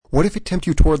What if it tempt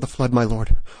you toward the flood, my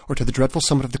lord, or to the dreadful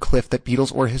summit of the cliff that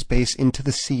beetles o'er his base into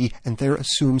the sea, and there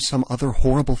assumes some other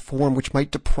horrible form which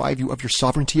might deprive you of your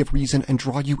sovereignty of reason and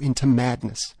draw you into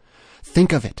madness?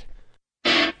 Think of it.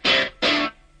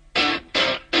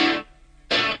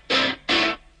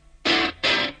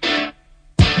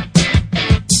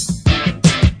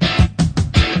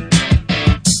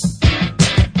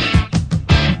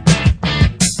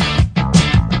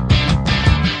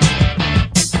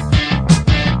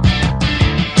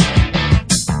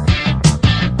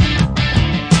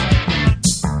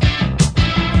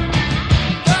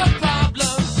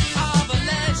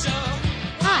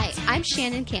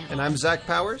 And I'm Zach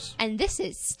Powers. And this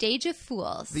is Stage of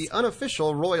Fools, the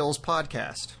unofficial Royals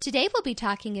podcast. Today we'll be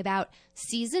talking about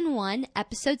Season 1,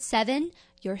 Episode 7,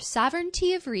 Your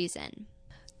Sovereignty of Reason.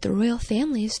 The royal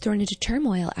family is thrown into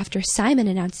turmoil after Simon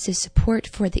announced his support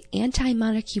for the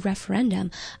anti-monarchy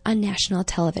referendum on national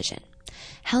television.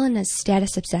 Helena's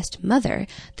status-obsessed mother,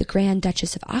 the Grand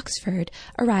Duchess of Oxford,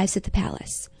 arrives at the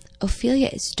palace. Ophelia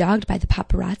is dogged by the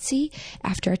paparazzi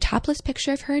after a topless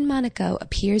picture of her in Monaco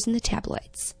appears in the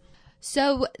tabloids.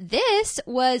 So this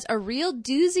was a real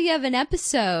doozy of an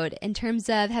episode in terms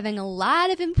of having a lot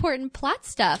of important plot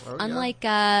stuff. Oh, yeah. Unlike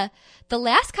the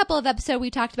last couple of episodes we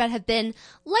talked about have been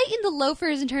light in the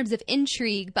loafers in terms of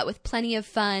intrigue, but with plenty of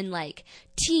fun, like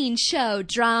teen show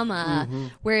drama. Mm-hmm.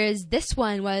 Whereas this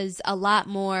one was a lot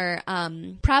more,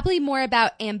 probably more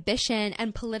about ambition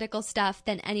and political stuff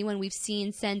than anyone we've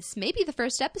seen since maybe the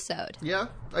first episode. Yeah,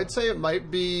 I'd say it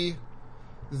might be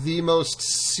the most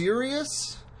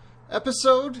serious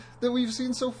episode that we've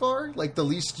seen so far, like the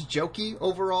least jokey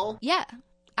overall. Yeah,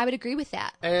 I would agree with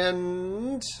that.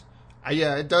 And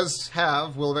yeah, it does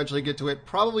have, we'll eventually get to it,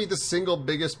 probably the single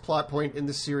biggest plot point in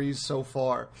the series so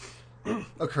far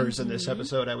occurs in this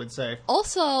episode, I would say.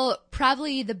 Also,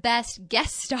 probably the best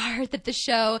guest star that the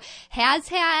show has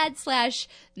had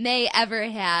 / may ever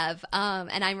have.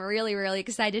 And I'm really, really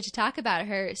excited to talk about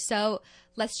her. So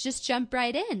let's just jump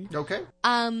right in. Okay.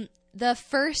 The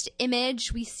first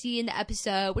image we see in the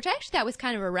episode, which I actually thought was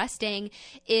kind of arresting,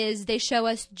 is they show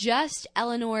us just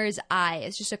Eleanor's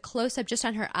eyes, just a close-up just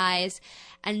on her eyes,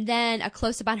 and then a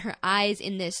close-up on her eyes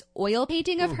in this oil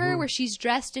painting of her where she's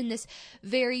dressed in this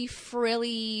very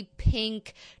frilly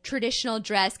pink traditional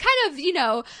dress, kind of, you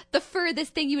know, the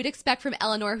furthest thing you would expect from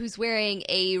Eleanor, who's wearing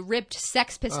a ripped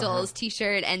Sex Pistols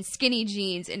t-shirt and skinny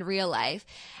jeans in real life.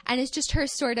 And it's just her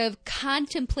sort of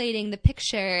contemplating the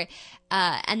picture,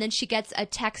 and then she gets a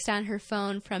text on her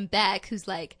phone from Beck, who's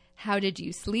like, "How did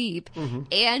you sleep?"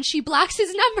 And she blocks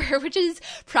his number, which is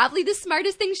probably the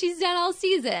smartest thing she's done all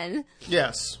season.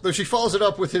 Yes, though she follows it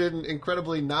up with an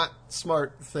incredibly not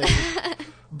smart thing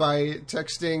by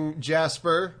texting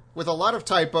Jasper with a lot of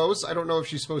typos. I don't know if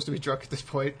she's supposed to be drunk at this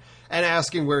point, and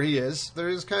asking where he is. There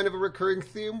is kind of a recurring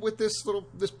theme with this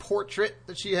portrait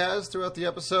that she has throughout the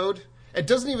episode. It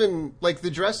doesn't even, like,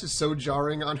 the dress is so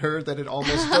jarring on her that it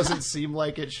almost doesn't seem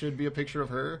like it should be a picture of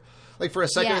her. Like, for a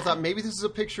second, Yeah. I thought maybe this is a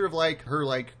picture of, like, her,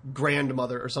 like,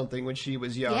 grandmother or something when she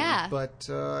was young. Yeah. But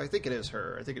I think it is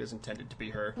her. I think it is intended to be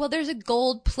her. Well, there's a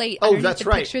gold plate Oh, underneath that's the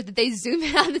right. picture that they zoom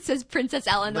in on that says Princess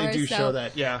Eleanor. They do so show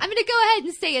that, yeah. I'm going to go ahead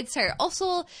and say it's her.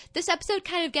 Also, this episode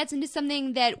kind of gets into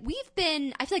something that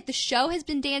I feel like the show has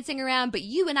been dancing around, but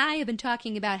you and I have been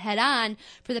talking about head on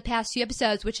for the past few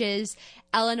episodes, which is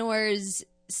Eleanor's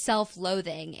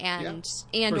self-loathing and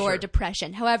or sure.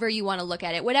 depression, however you want to look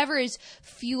at it, whatever is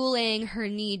fueling her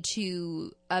need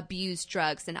to abuse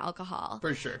drugs and alcohol.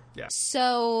 For sure, yeah.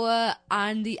 So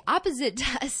on the opposite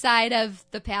side of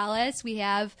the palace, we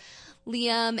have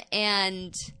Liam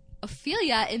and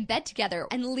Ophelia in bed together,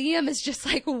 and Liam is just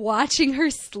like watching her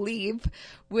sleep,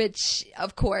 which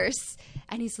of course,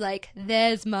 and he's like,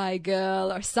 "There's my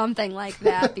girl," or something like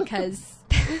that, because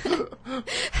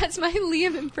that's my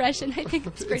Liam impression. I think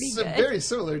it's pretty good. Very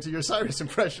similar to your Cyrus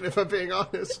impression, if I'm being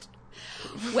honest.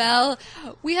 Well,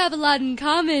 we have a lot in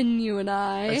common, you and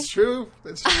I. That's true.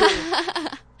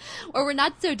 Or we're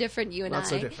not so different, you and I. Not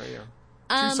so different,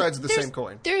 yeah. Two sides of the same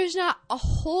coin. There's not a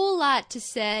whole lot to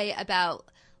say about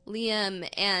Liam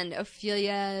and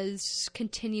Ophelia's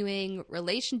continuing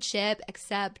relationship,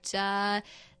 except that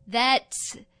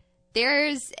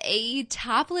there's a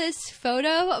topless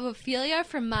photo of Ophelia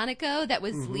from Monaco that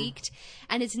was leaked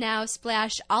and is now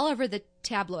splashed all over the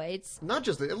tabloids. Not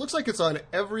just that. It looks like it's on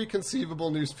every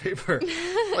conceivable newspaper.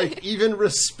 Like, even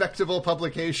respectable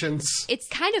publications. It's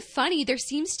kind of funny. There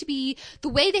seems to be the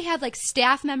way they have like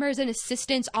staff members and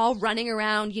assistants all running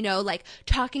around, you know, like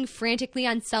talking frantically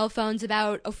on cell phones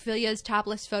about Ophelia's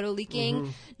topless photo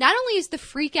leaking. Not only is the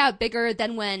freak out bigger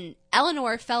than when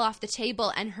Eleanor fell off the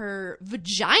table and her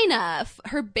vagina,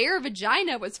 her bare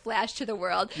vagina was flashed to the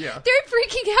world. Yeah. They're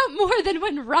freaking out more than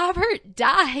when Robert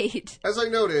died. As I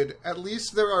noted, at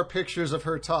least there are pictures of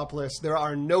her topless. There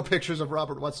are no pictures of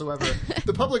Robert whatsoever.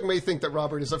 The public may think that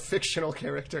Robert is a fictional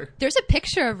character. There's a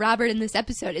picture of Robert in this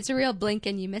episode. It's a real blink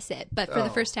and you miss it. But for the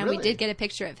first time, really? we did get a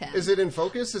picture of him. Is it in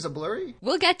focus? Is it blurry?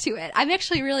 We'll get to it. I'm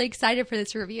actually really excited for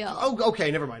this reveal. Oh,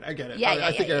 okay, never mind. I get it. Yeah,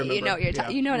 I think I remember. You know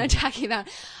what you know what I'm talking about.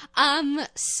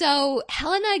 So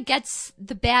Helena gets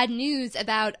the bad news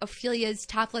about Ophelia's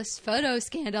topless photo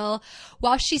scandal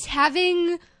while she's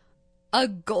having a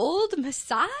gold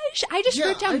massage. I just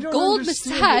wrote down gold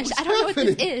massage. I don't know what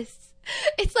this is.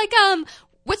 It's like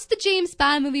what's the James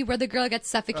Bond movie where the girl gets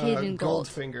suffocated in gold?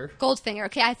 Goldfinger. Goldfinger.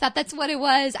 Okay, I thought that's what it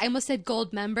was. I almost said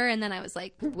gold member, and then I was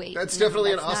like, wait. That's no,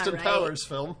 definitely that's an Austin not right. Powers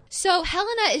film. So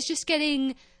Helena is just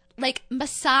getting like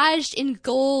massaged in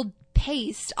gold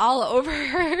paste all over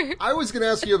her. I was going to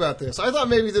ask you about this. I thought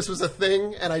maybe this was a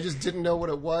thing, and I just didn't know what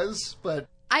it was, but...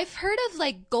 I've heard of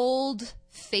like gold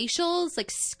facials, like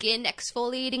skin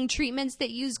exfoliating treatments that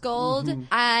use gold.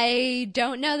 I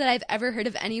don't know that I've ever heard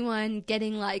of anyone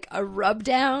getting like a rub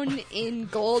down in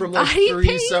gold From like body 3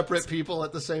 paint. separate people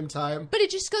at the same time. But it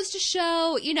just goes to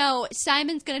show, you know,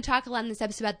 Simon's going to talk a lot in this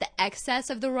episode about the excess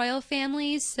of the royal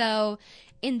families. So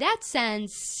in that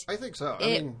sense, I think so.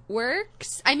 it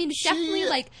works. I mean, it's definitely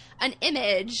like an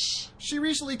image. She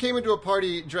recently came into a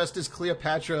party dressed as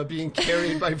Cleopatra being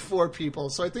carried by 4 people.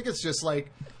 So I think it's just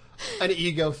like an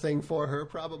ego thing for her,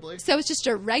 probably. So it's just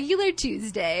a regular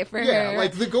Tuesday for her. Yeah,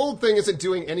 like the gold thing isn't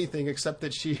doing anything except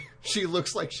that she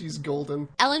looks like she's golden.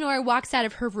 Eleanor walks out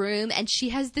of her room and she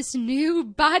has this new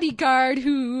bodyguard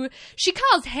who she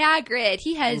calls Hagrid.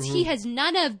 He has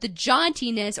none of the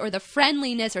jauntiness or the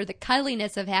friendliness or the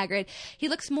cuddliness of Hagrid. He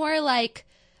looks more like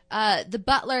the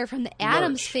butler from the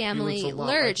Addams Family, He looks a lot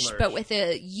Lurch, like Lurch, but with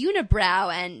a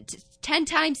unibrow and 10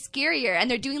 times scarier. And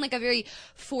they're doing like a very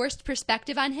forced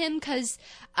perspective on him because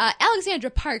Alexandra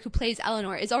Park, who plays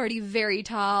Eleanor, is already very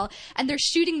tall. And they're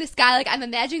shooting this guy. Like, I'm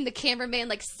imagining the cameraman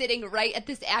like sitting right at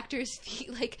this actor's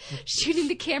feet, like shooting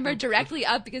the camera directly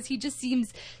up because he just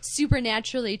seems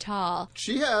supernaturally tall.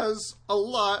 She has a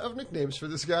lot of nicknames for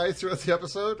this guy throughout the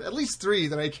episode. At least 3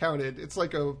 that I counted. It's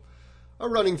like a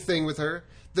running thing with her.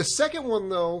 The second one,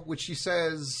 though, which she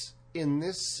says in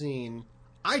this scene,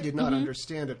 I did not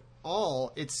understand at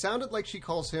all. It sounded like she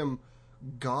calls him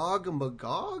Gog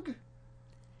Magog.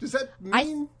 Does that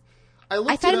mean?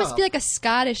 I thought it must be like a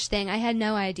Scottish thing. I had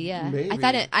no idea. Maybe.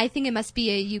 I think it must be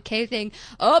a UK thing.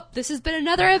 Oh, this has been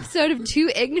another episode of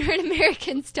 2 ignorant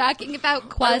Americans talking about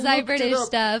quasi-British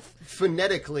stuff.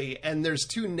 Phonetically, and there's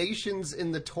 2 nations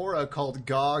in the Torah called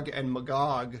Gog and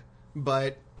Magog,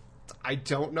 but I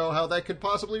don't know how that could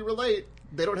possibly relate.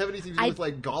 They don't have anything to do with,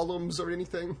 like, golems or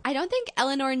anything. I don't think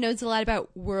Eleanor knows a lot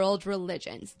about world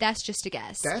religions. That's just a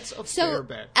guess. That's a fair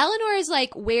bet. Eleanor is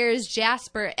like, where's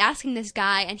Jasper? Asking this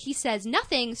guy, and he says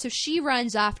nothing, so she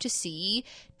runs off to see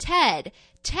Ted.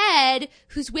 Ted,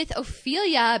 who's with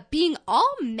Ophelia, being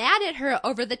all mad at her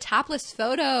over the topless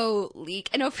photo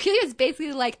leak. And Ophelia's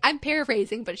basically like, I'm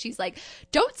paraphrasing, but she's like,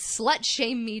 don't slut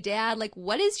shame me, Dad. Like,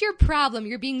 what is your problem?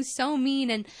 You're being so mean.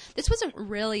 And this wasn't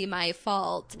really my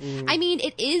fault. I mean,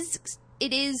 it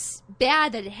is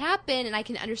bad that it happened, and I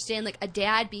can understand like a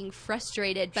dad being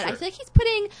frustrated, but I feel like he's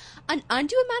putting an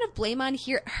undue amount of blame on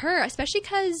her, especially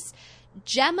because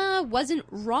Gemma wasn't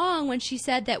wrong when she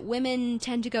said that women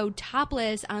tend to go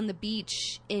topless on the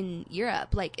beach in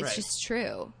Europe. Like, it's just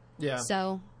true. Yeah.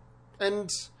 So. And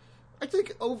I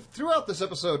think throughout this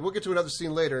episode, we'll get to another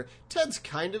scene later, Ted's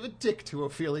kind of a dick to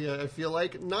Ophelia, I feel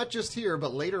like. Not just here,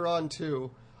 but later on,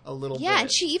 too. A little bit. Yeah, and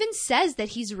she even says that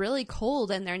he's really cold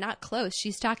and they're not close.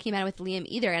 She's talking about it with Liam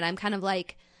either, and I'm kind of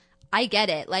like, I get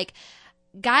it. Like,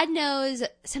 God knows,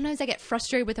 sometimes I get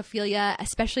frustrated with Ophelia,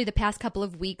 especially the past couple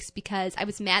of weeks, because I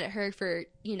was mad at her for,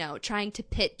 you know, trying to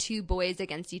pit 2 boys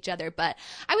against each other, but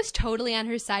I was totally on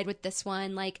her side with this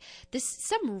one. Like,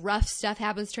 some rough stuff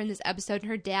happens during this episode,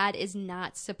 and her dad is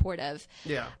not supportive.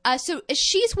 Yeah. So as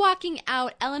she's walking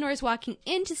out, Eleanor's walking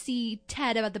in to see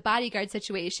Ted about the bodyguard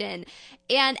situation,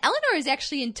 and Eleanor is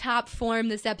actually in top form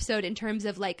this episode in terms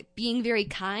of, like, being very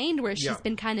kind, where she's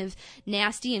been kind of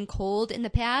nasty and cold in the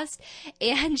past.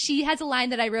 And she has a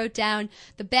line that I wrote down.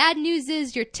 The bad news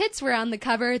is your tits were on the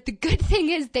cover. The good thing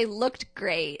is they looked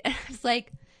great. And I was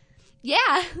like,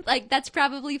 Yeah, like that's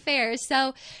probably fair.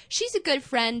 So she's a good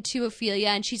friend to Ophelia,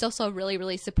 and she's also really,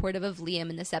 really supportive of Liam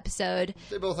in this episode.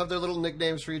 They both have their little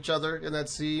nicknames for each other in that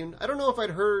scene. I don't know if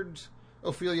I'd heard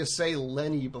Ophelia say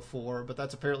Lenny before, but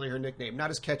that's apparently her nickname.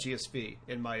 Not as catchy as Fee,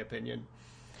 in my opinion.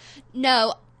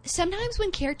 No, sometimes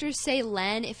when characters say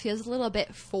Len, it feels a little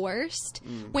bit forced.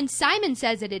 When Simon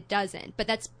says it, it doesn't.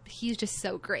 But he's just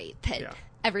so great that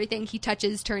everything he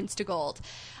touches turns to gold.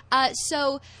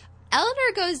 So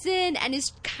Eleanor goes in and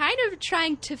is kind of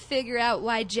trying to figure out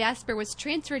why Jasper was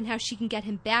transferred and how she can get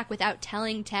him back without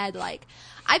telling Ted, like,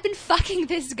 I've been fucking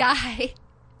this guy.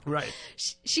 Right.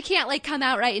 She can't, like, come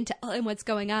out right and tell him what's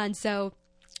going on, so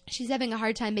she's having a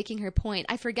hard time making her point.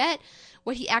 I forget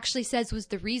what he actually says was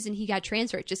the reason he got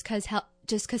transferred, just because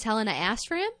Helena asked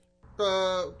for him?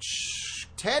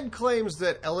 Ted claims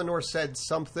that Eleanor said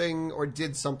something or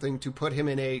did something to put him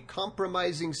in a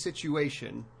compromising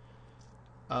situation.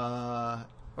 Or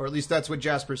at least that's what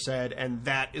Jasper said, and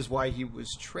that is why he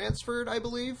was transferred, I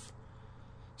believe.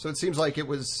 So it seems like it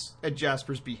was at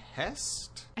Jasper's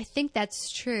behest. I think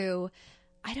that's true.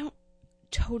 I don't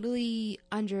totally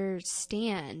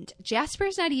understand.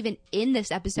 Jasper's not even in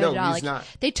this episode at all. He's not.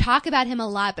 They talk about him a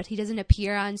lot, but he doesn't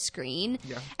appear on screen.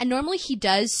 Yeah. And normally he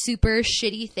does super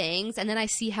shitty things, and then I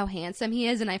see how handsome he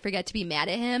is, and I forget to be mad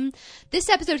at him. This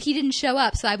episode, he didn't show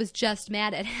up, so I was just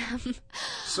mad at him.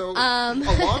 So,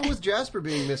 along with Jasper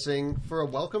being missing, for a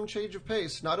welcome change of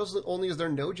pace, not only is there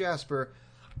no Jasper,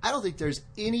 I don't think there's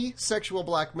any sexual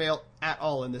blackmail at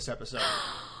all in this episode.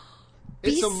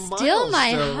 It's Be a milestone. still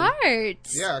my heart.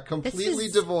 Yeah, completely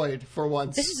devoid for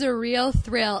once. This is a real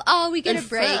thrill. Oh, we get a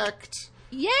break. In fact,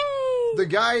 yay! The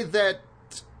guy that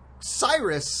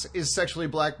Cyrus is sexually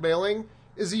blackmailing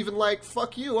is even like,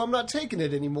 fuck you, I'm not taking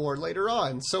it anymore later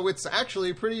on. So it's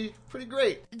actually pretty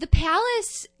great. The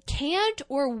palace can't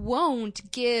or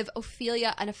won't give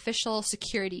Ophelia an official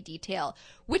security detail,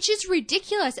 which is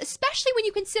ridiculous, especially when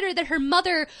you consider that her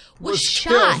mother was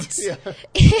shot. Yeah. I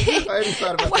hadn't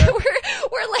thought about that.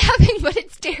 We're laughing, but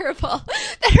it's terrible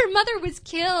that her mother was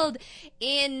killed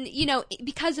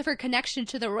because of her connection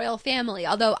to the royal family.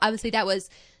 Although obviously that was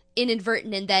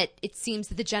inadvertent, in that it seems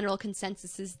that the general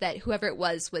consensus is that whoever it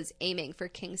was aiming for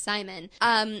King Simon.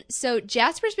 So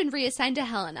Jasper's been reassigned to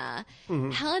Helena.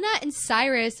 Mm-hmm. Helena and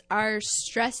Cyrus are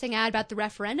stressing out about the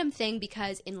referendum thing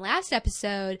because in last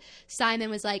episode, Simon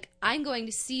was like, I'm going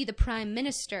to see the Prime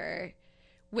Minister,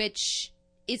 which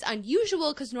is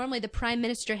unusual because normally the Prime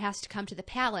Minister has to come to the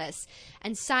palace,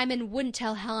 and Simon wouldn't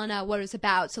tell Helena what it was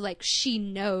about, so like she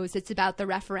knows it's about the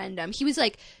referendum. He was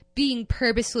like being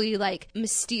purposely like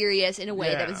mysterious in a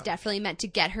way that was definitely meant to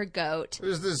get her goat.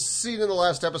 There's this scene in the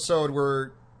last episode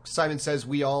where Simon says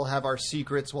we all have our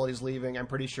secrets while he's leaving. I'm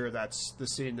pretty sure that's the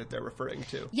scene that they're referring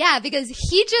to. Yeah, because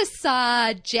he just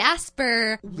saw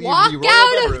Jasper walk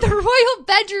out of the royal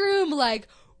bedroom like,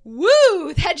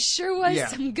 woo, that sure was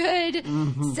some good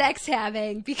sex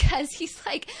having, because he's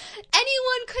like,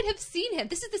 anyone could have seen him.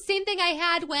 This is the same thing I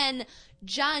had when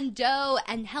John Doe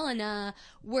and Helena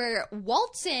were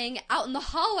waltzing out in the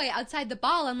hallway outside the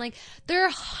ball. I'm like, there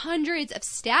are hundreds of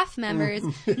staff members,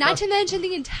 not to mention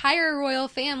the entire royal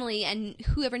family, and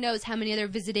whoever knows how many other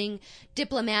visiting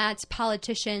diplomats,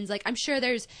 politicians. Like, I'm sure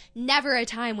there's never a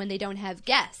time when they don't have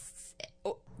guests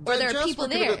or there are people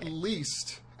there.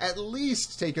 At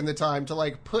least taken the time to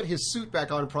like put his suit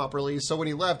back on properly, so when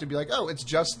he left it'd be like, oh, it's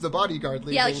just the bodyguard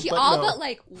leaving. Yeah, like he but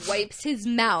like wipes his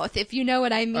mouth, if you know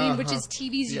what I mean, which is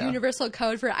TV's universal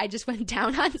code for I just went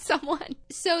down on someone.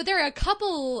 So there are a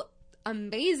couple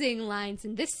amazing lines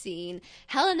in this scene.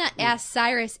 Helena asks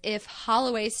Cyrus if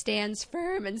Holloway stands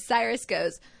firm, and Cyrus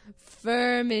goes,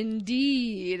 firm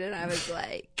indeed. And I was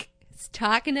like,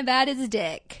 talking about his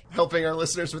dick. Helping our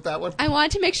listeners with that one. I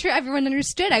wanted to make sure everyone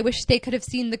understood. I wish they could have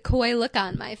seen the coy look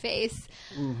on my face.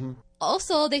 Mm-hmm.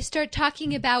 Also, they start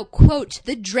talking about, quote,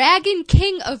 the Dragon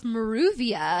King of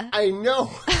Maruvia. I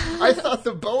know. I thought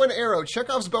the bow and arrow,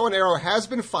 Chekhov's bow and arrow has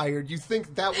been fired. You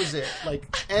think that was it. Like,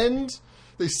 end.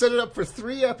 They set it up for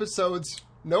 3 episodes.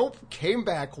 Nope, came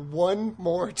back one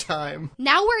more time.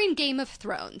 Now we're in Game of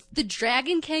Thrones. The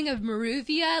Dragon King of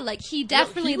Maruvia, like, he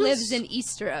definitely lives in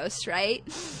Easteros, right?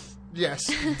 Yes.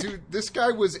 Dude, this guy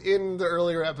was in the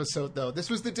earlier episode, though. This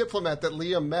was the diplomat that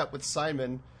Liam met with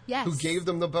Simon, who gave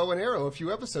them the bow and arrow a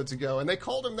few episodes ago, and they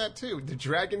called him that, too. The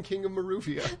Dragon King of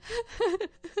Maruvia.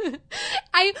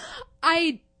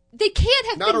 They can't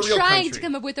have been trying to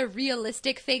come up with a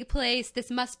realistic fake place.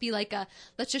 This must be like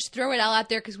let's just throw it all out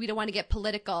there because we don't want to get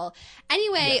political.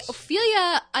 Anyway,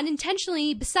 Ophelia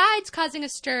unintentionally, besides causing a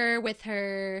stir with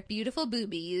her beautiful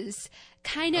boobies,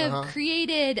 kind of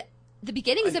created the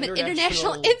beginnings of an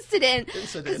international incident.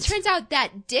 Because it turns out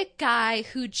that Dick guy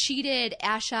who cheated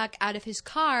Ashok out of his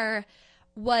car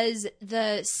was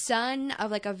the son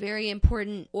of like a very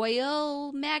important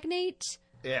oil magnate.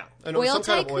 Yeah, some kind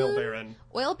tycoon? of oil baron.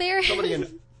 Oil baron. Somebody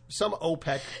in some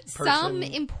OPEC person. Some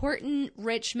important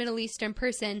rich Middle Eastern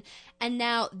person. And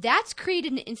now that's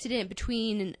created an incident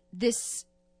between this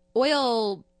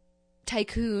oil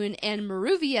tycoon and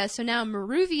Maruvia. So now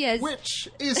Maruvia is... Which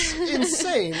is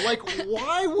insane. Like,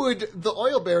 why would the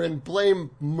oil baron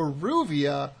blame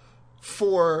Maruvia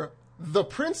for the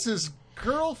prince's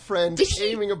girlfriend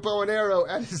aiming a bow and arrow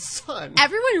at his son?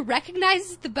 Everyone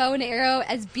recognizes the bow and arrow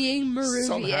as being Maruvian.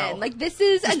 Somehow. Like, this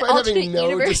is Despite an alternate having no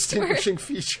universe distinguishing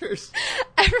features.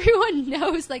 everyone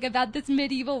knows, like, about this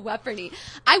medieval weaponry.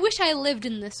 I wish I lived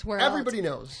in this world. Everybody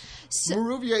knows.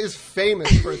 Maruvia is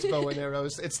famous for its bow and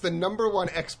arrows. It's the #1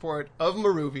 export of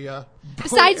Maruvia.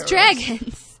 Besides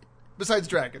dragons. Besides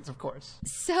dragons, of course.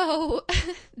 So,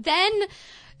 then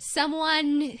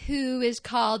someone who is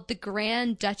called the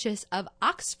Grand Duchess of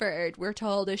Oxford, we're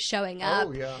told, is showing up.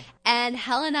 Oh, yeah. And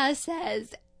Helena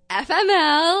says,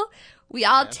 FML, we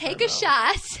all take a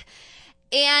shot.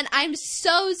 And I'm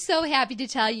so, so happy to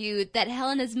tell you that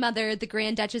Helena's mother, the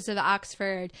Grand Duchess of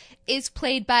Oxford, is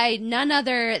played by none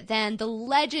other than the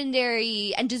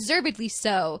legendary, and deservedly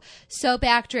so, soap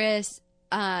actress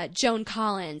Joan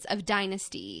Collins of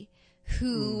Dynasty,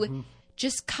 who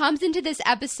just comes into this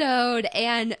episode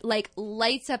and, like,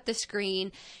 lights up the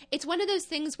screen. It's one of those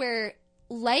things where,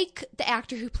 like the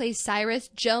actor who plays Cyrus,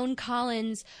 Joan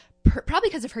Collins, probably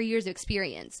because of her years of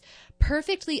experience,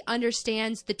 perfectly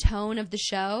understands the tone of the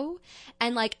show,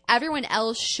 and like everyone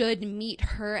else should meet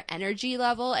her energy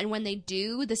level, and when they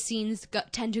do, the scenes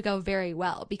tend to go very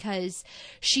well because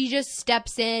she just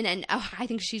steps in, and I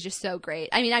think she's just so great.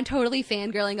 I mean, I'm totally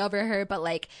fangirling over her, but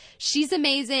like, she's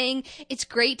amazing. It's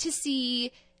great to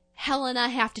see Helena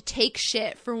have to take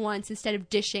shit for once instead of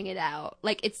dishing it out.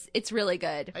 Like, it's really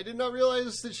good. I did not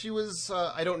realize that she was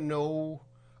I don't know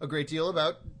a great deal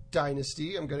about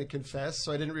Dynasty, I'm going to confess,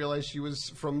 so I didn't realize she was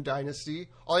from Dynasty.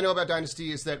 All I know about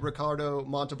Dynasty is that Ricardo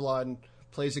Montalban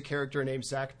plays a character named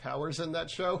Zach Powers in that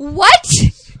show. What?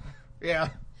 Yeah.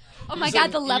 Oh my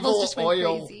god, the levels just went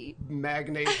oil crazy.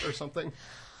 Magnate or something.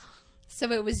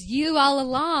 So it was you all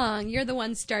along. You're the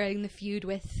one starting the feud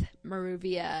with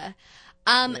Maruvia.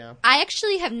 I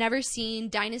actually have never seen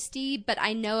Dynasty, but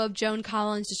I know of Joan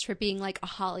Collins just for being like a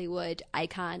Hollywood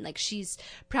icon. Like, she's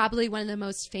probably one of the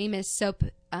most famous soap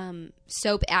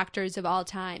actors of all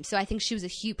time. So I think she was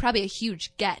probably a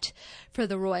huge get for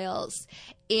the Royals.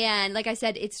 And like I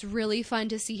said, it's really fun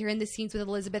to see her in the scenes with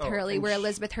Elizabeth Hurley, where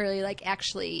Elizabeth Hurley like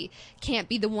actually can't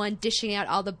be the one dishing out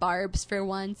all the barbs for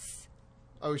once.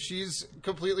 Oh, she's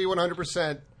completely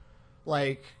 100%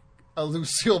 like a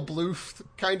Lucille Bluth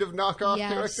kind of knockoff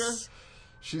character.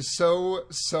 She's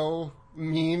so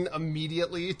mean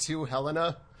immediately to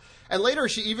Helena. And later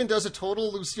she even does a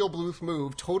total Lucille Bluth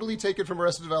move, totally taken from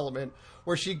Arrested Development,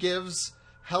 where she gives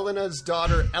Helena's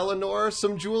daughter Eleanor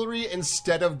some jewelry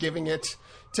instead of giving it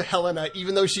to Helena,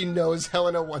 even though she knows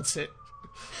Helena wants it.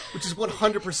 Which is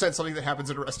 100% something that happens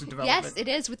in Arrested Development. Yes, it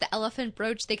is, with the elephant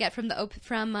brooch they get from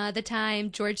the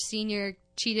time George Sr.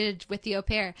 cheated with the au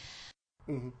pair.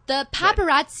 Mm-hmm. The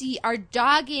paparazzi are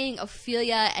dogging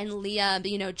Ophelia and Liam,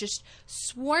 you know, just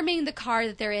swarming the car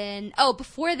that they're in. Oh,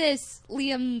 before this,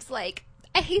 Liam's like,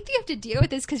 I hate that you have to deal with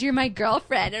this because you're my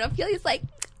girlfriend. And Ophelia's like,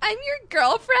 I'm your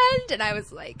girlfriend? And I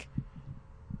was like,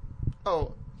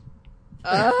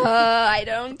 I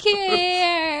don't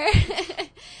care.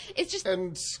 It's just,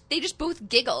 they just both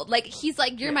giggled. Like, he's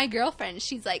like, you're my girlfriend.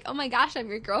 She's like, oh my gosh, I'm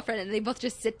your girlfriend. And they both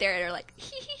just sit there and are like,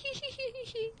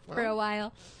 for a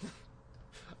while.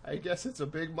 I guess it's a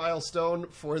big milestone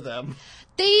for them.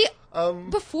 They,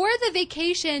 before the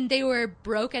vacation, they were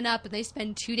broken up and they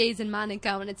spend 2 days in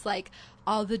Monaco, and it's like,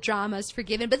 all the drama's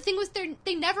forgiven. But the thing was,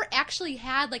 they never actually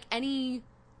had, like, any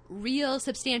real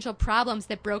substantial problems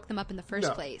that broke them up in the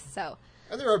first place, so.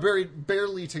 And they were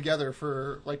barely together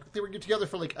for, like, they were together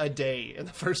for, like, a day in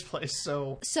the first place,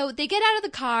 so. So they get out of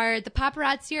the car, the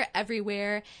paparazzi are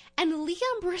everywhere, and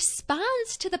Liam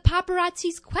responds to the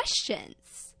paparazzi's questions.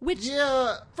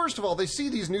 Yeah, first of all, they see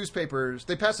these newspapers,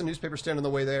 they pass a newspaper stand on the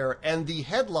way there, and the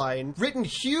headline, written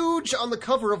huge on the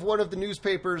cover of one of the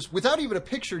newspapers, without even a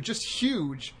picture, just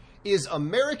huge, is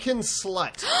American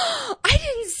Slut. I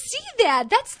didn't see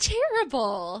that. That's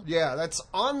terrible. Yeah, that's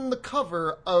on the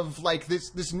cover of, like,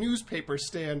 this newspaper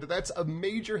stand. That's a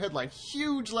major headline.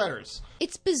 Huge letters.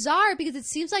 It's bizarre because it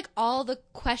seems like all the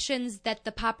questions that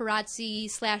the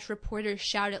paparazzi/reporters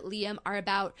shout at Liam are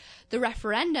about the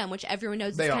referendum, which everyone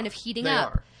knows is kind of heating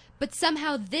up. But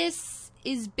somehow this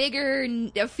is bigger.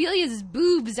 Ophelia's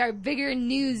boobs are bigger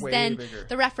news Way than bigger.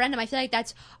 the referendum. I feel like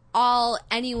that's all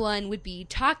anyone would be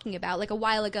talking about. Like a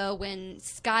while ago when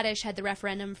Scottish had the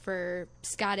referendum for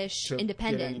Scottish To get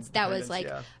independence, that was like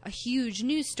independence, a huge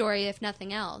news story, if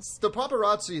nothing else. The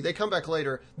paparazzi, they come back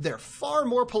later. They're far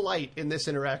more polite in this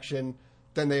interaction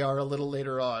than they are a little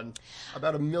later on.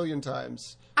 About 1,000,000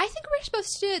 times. I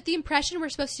think the impression we're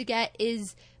supposed to get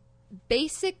is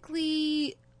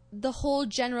basically the whole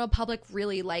general public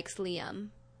really likes Liam.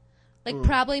 Like,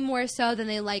 probably more so than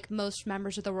they like most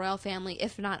members of the royal family,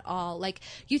 if not all. Like,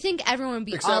 you think everyone would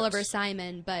be Except- Oliver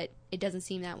Simon, but it doesn't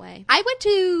seem that way. I went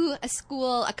to a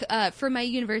school for my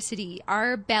university.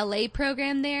 Our ballet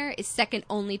program there is second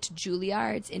only to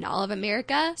Juilliard's in all of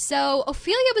America. So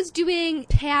Ophelia was doing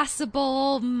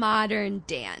passable modern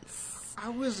dance. I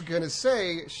was going to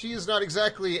say, she is not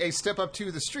exactly a step up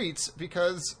to the streets,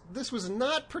 because this was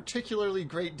not particularly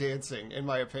great dancing, in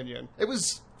my opinion. It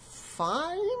was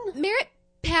fine. Merritt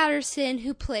Patterson,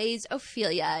 who plays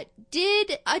Ophelia,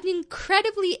 did an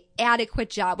incredibly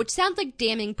adequate job, which sounds like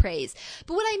damning praise.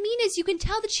 But what I mean is you can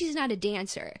tell that she's not a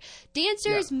dancer.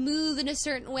 Dancers move in a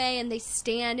certain way, and they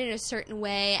stand in a certain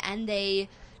way, and they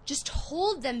just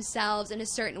hold themselves in a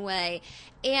certain way.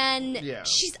 And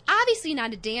she's obviously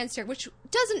not a dancer, which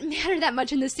doesn't matter that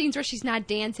much in the scenes where she's not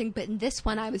dancing. But in this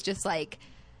one, I was just like...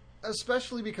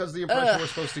 Especially because the impression we're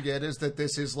supposed to get is that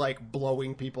this is like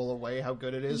blowing people away, how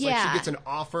good it is. Like, Yeah. she gets an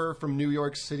offer from New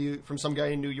York City, from some guy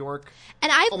in New York,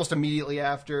 And I've almost immediately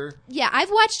after. Yeah, I've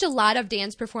watched a lot of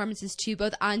dance performances too,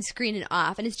 both on screen and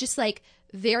off, and it's just like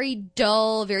very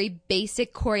dull, very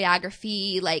basic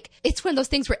choreography. Like, it's one of those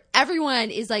things where everyone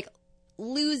is like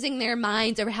losing their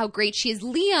minds over how great she is.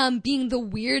 Liam, being the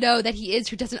weirdo that he is,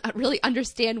 who doesn't really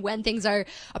understand when things are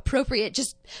appropriate,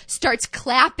 just starts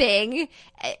clapping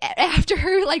after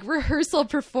her like rehearsal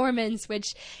performance,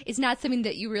 which is not something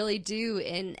that you really do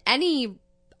in any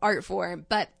art form,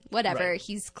 but whatever. Right.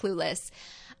 He's clueless.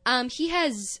 He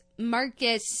has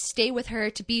Marcus stay with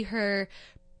her to be her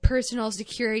personal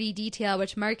security detail,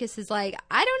 which Marcus is like,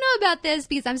 I don't know about this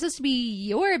because I'm supposed to be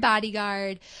your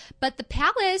bodyguard. But the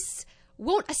palace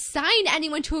won't assign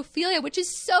anyone to Ophelia, which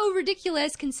is so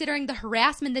ridiculous considering the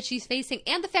harassment that she's facing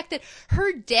and the fact that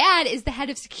her dad is the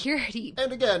head of security.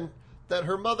 And again, that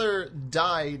her mother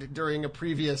died during a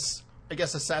previous, I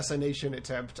guess, assassination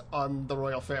attempt on the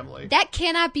royal family. That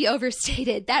cannot be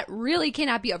overstated. That really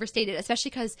cannot be overstated, especially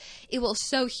because it will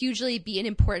so hugely be an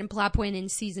important plot point in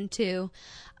season 2.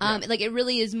 Like, it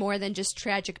really is more than just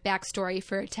tragic backstory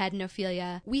for Ted and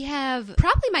Ophelia. We have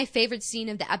probably my favorite scene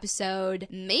of the episode,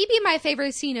 maybe my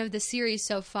favorite scene of the series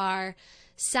so far.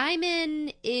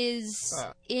 Simon is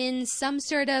in some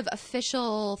sort of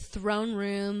official throne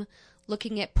room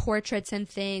looking at portraits and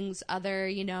things,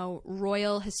 other,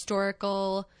 royal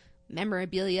historical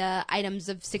memorabilia, items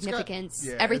of significance.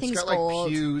 Everything's it's got, gold.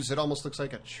 like, pews. It almost looks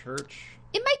like a church.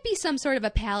 It might be some sort of a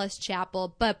palace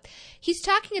chapel, but he's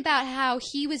talking about how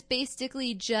he was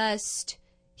basically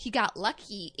he got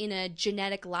lucky in a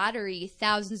genetic lottery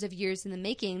thousands of years in the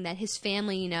making, that his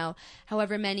family,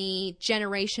 however many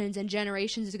generations and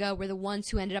generations ago, were the ones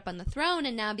who ended up on the throne.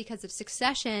 And now because of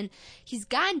succession, he's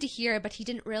gotten to here, but he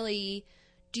didn't really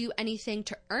do anything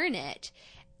to earn it.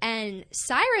 And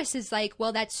Cyrus is like,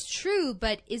 well, that's true,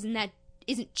 but isn't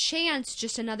chance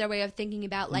just another way of thinking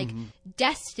about like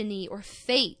destiny or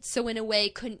fate? So in a way,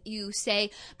 couldn't you say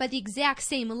by the exact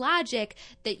same logic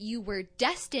that you were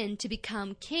destined to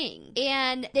become king?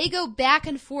 And they go back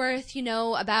and forth,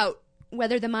 about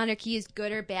whether the monarchy is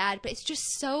good or bad, but it's just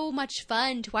so much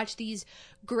fun to watch these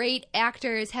great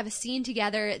actors have a scene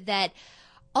together that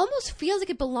almost feels like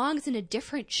it belongs in a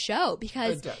different show,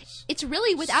 because It does. it's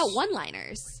really without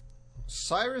one-liners.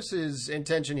 Cyrus's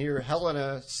intention here,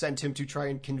 Helena sent him to try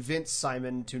and convince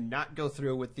Simon to not go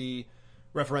through with the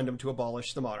referendum to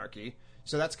abolish the monarchy.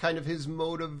 So that's kind of his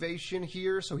motivation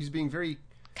here. So he's being very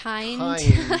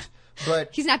kind. But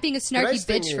He's not being a the snarky nice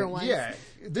thing bitch for is- once. Yeah,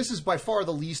 this is by far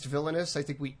the least villainous I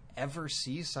think we ever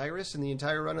see Cyrus in the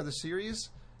entire run of the series.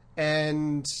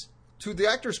 And to the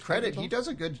actor's credit, he does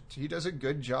a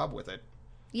good job with it.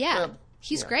 Yeah.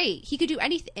 He's great. He could do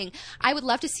anything. I would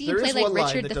love to see him There play is like one line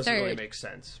Richard that III. doesn't really make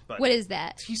sense. But What is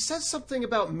that? he says something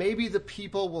about maybe the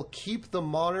people will keep the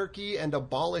monarchy and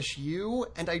abolish you,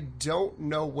 and I don't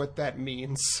know what that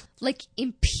means. Like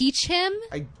impeach him?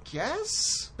 I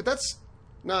guess? But that's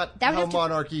not That would how have to-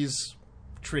 monarchies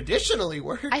traditionally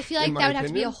work. I feel like in my that would have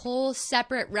to be a opinion. whole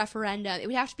separate referendum. It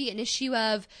would have to be an issue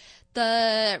of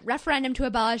the referendum to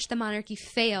abolish the monarchy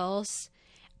fails,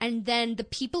 and then the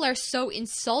people are so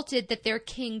insulted that their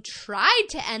king tried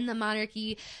to end the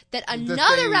monarchy that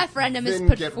another referendum is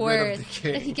put forward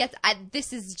that he gets.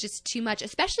 This is just too much,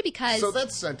 especially because... So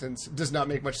that sentence does not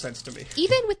make much sense to me.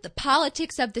 Even with the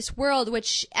politics of this world,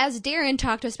 which, as Darren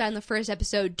talked to us about in the first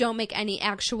episode, don't make any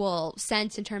actual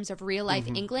sense in terms of real-life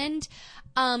England,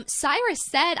 Cyrus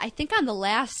said, I think on the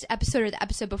last episode or the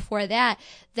episode before that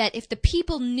if the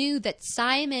people knew that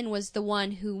Simon was the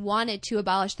one who wanted to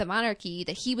abolish the monarchy,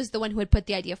 that he was the one who had put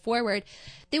the idea forward,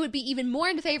 they would be even more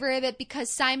in favor of it because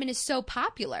Simon is so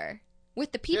popular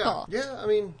with the people. Yeah, I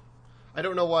mean, I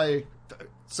don't know why.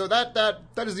 So that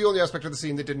is the only aspect of the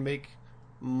scene that didn't make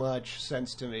much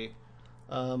sense to me.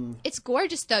 It's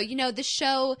gorgeous, though. You know, the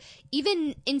show,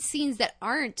 even in scenes that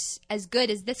aren't as good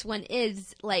as this one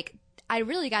is, like, I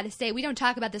really got to say, we don't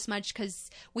talk about this much because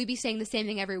we be saying the same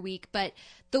thing every week, but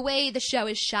the way the show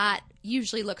is shot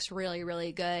usually looks really,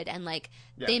 really good, and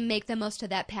they make the most of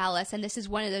that palace, and this is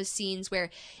one of those scenes where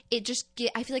it just,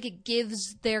 I feel like it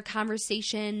gives their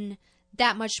conversation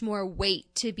that much more weight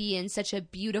to be in such a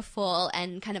beautiful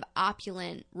and kind of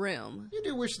opulent room. You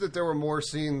do wish that there were more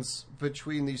scenes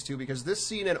between these two, because this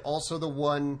scene and also the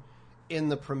one in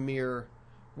the premiere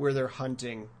where they're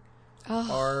hunting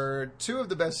are two of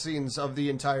the best scenes of the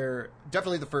entire,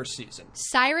 definitely the first season.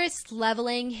 Cyrus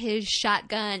leveling his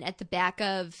shotgun at the back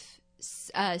of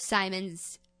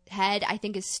Simon's head, I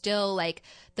think, is still like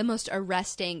the most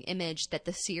arresting image that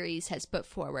the series has put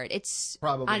forward. It's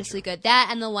probably honestly good. That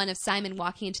and the one of Simon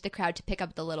walking into the crowd to pick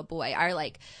up the little boy are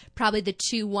like probably the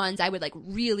two ones I would like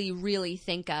really, really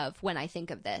think of when I think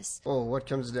of this. Oh, what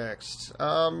comes next?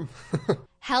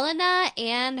 Helena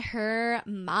and her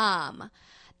mom.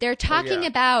 They're talking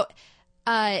about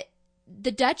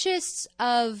the Duchess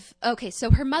of... Okay,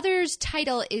 so her mother's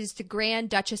title is the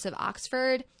Grand Duchess of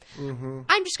Oxford. Mm-hmm.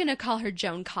 I'm just going to call her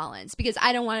Joan Collins because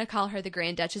I don't want to call her the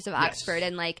Grand Duchess of Oxford.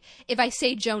 And like, if I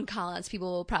say Joan Collins,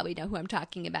 people will probably know who I'm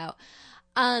talking about.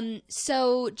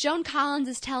 So Joan Collins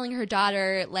is telling her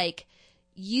daughter, like,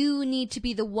 you need to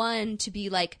be the one to be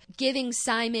like giving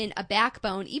Simon a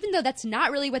backbone, even though that's not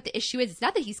really what the issue is. It's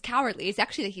not that he's cowardly. It's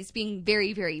actually that he's being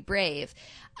very, very brave.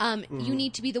 You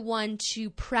need to be the one to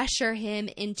pressure him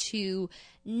into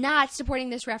not supporting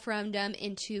this referendum,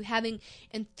 into having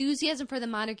enthusiasm for the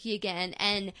monarchy again.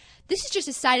 And this is just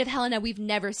a side of Helena we've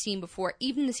never seen before.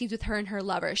 Even the scenes with her and her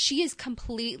lover, she is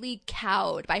completely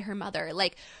cowed by her mother.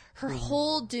 Like, her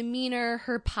whole demeanor,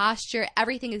 her posture,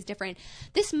 everything is different.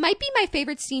 This might be my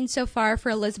favorite scene so far for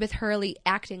Elizabeth Hurley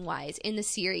acting-wise in the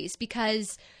series,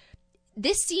 because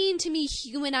this scene to me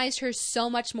humanized her so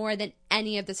much more than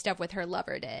any of the stuff with her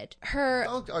lover did.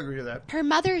 I'll agree to that. Her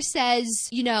mother says,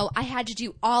 you know, I had to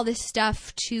do all this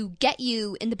stuff to get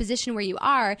you in the position where you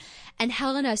are. And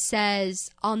Helena says,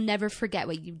 I'll never forget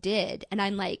what you did. And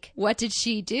I'm like, what did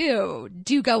she do?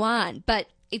 Do go on. But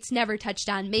it's never touched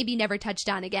on, maybe never touched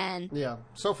on again. Yeah,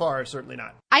 so far, certainly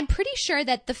not. I'm pretty sure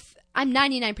that I'm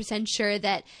 99% sure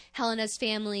that Helena's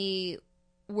family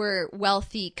were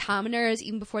wealthy commoners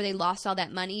even before they lost all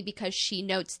that money, because she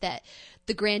notes that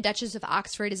the Grand Duchess of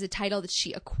Oxford is a title that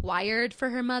she acquired for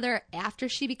her mother after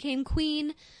she became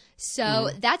queen. So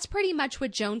that's pretty much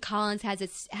what Joan Collins has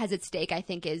at stake, I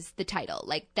think, is the title.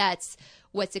 Like, that's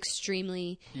what's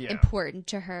extremely important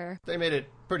to her. They made it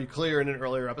pretty clear in an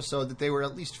earlier episode that they were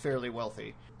at least fairly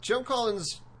wealthy. Joan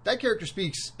Collins, that character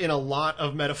speaks in a lot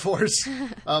of metaphors.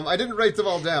 I didn't write them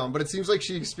all down, but it seems like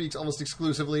she speaks almost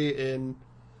exclusively in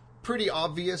pretty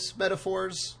obvious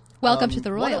metaphors. Welcome to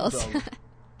the royals.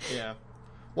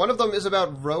 One of them is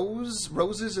about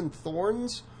roses and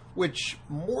thorns, which,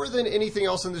 more than anything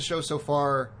else in the show so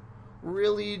far,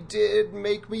 really did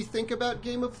make me think about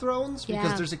Game of Thrones,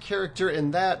 because there's a character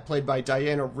in that played by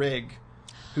Diana Rigg,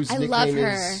 whose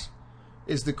nickname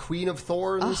is the Queen of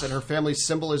Thorns, and her family's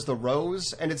symbol is the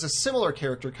rose, and it's a similar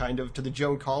character kind of to the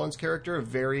Joan Collins character, a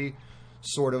very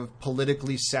sort of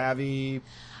politically savvy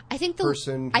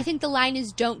person. I think the line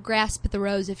is, don't grasp at the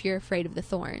rose if you're afraid of the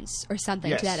thorns, or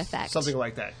something to that effect. Something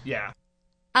like that, yeah.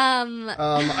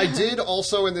 I did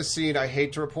also in this scene, I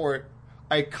hate to report,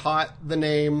 I caught the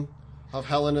name of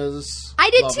Helena's I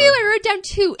did lover. too. I wrote down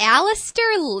too.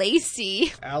 Alistair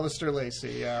Lacey. Alistair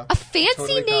Lacey, yeah. A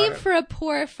fancy name for a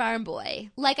poor farm boy.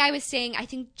 Like I was saying, I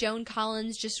think Joan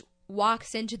Collins just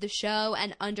walks into the show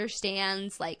and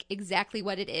understands like exactly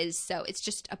what it is. So it's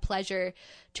just a pleasure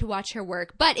to watch her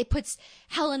work. But it puts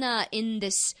Helena in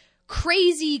this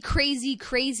crazy,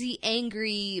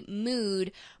 angry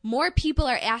mood. More people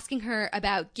are asking her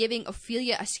about giving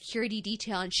Ophelia a security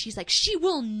detail, and she's like, she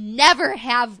will never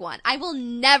have one. I will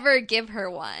never give her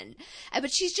one.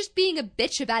 But she's just being a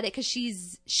bitch about it because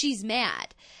she's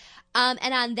mad. And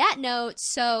on that note,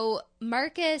 so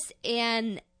Marcus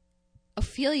and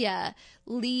Ophelia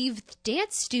leave the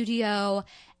dance studio,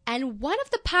 and one of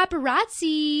the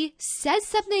paparazzi says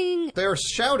something. They are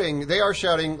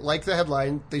shouting, like the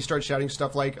headline. They start shouting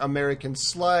stuff like American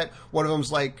slut. One of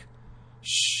them's like,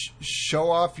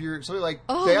 show off your, something like,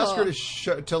 they ask her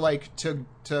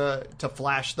to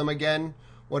flash them again.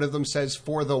 One of them says,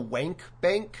 for the wank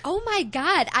bank. Oh my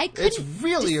God. I couldn't It's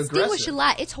really distinguish aggressive. a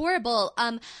lot. It's horrible.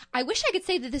 I wish I could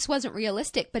say that this wasn't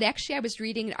realistic, but actually I was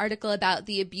reading an article about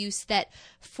the abuse that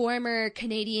former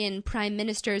Canadian Prime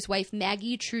Minister's wife,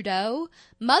 Maggie Trudeau,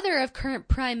 mother of current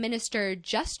Prime Minister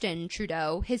Justin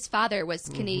Trudeau, his father was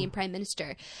Canadian Prime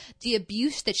Minister, the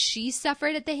abuse that she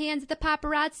suffered at the hands of the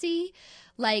paparazzi,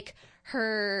 like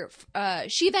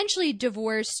she eventually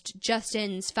divorced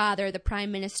Justin's father, the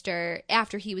prime minister,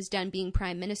 after he was done being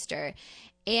prime minister,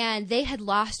 and they had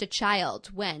lost a child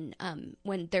when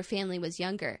their family was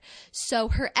younger. So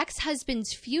her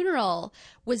ex-husband's funeral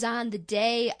was on the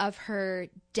day of her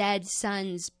dead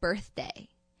son's birthday.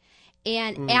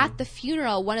 And at the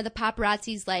funeral, one of the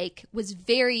paparazzis was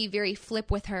very, very flip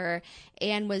with her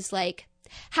and was like,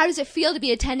 how does it feel to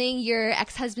be attending your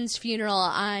ex-husband's funeral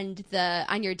on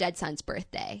your dead son's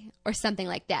birthday or something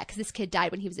like that? Because this kid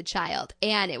died when he was a child.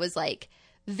 And it was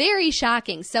very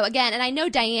shocking. So again, and I know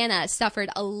Diana suffered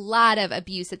a lot of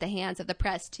abuse at the hands of the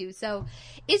press too. So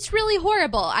it's really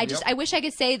horrible. I wish I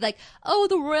could say the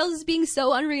royals is being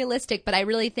so unrealistic, but I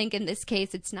really think in this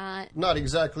case it's not. Not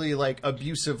exactly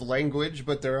abusive language,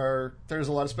 but there's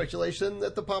a lot of speculation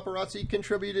that the paparazzi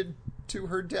contributed to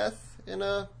her death in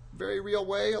a very real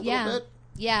way a little bit.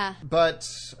 Yeah. But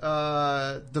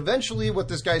eventually what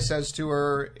this guy says to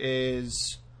her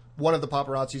is, one of the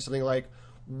paparazzi, something like,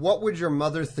 what would your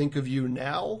mother think of you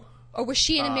now? Or was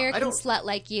she an American slut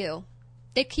like you?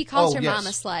 He calls her mama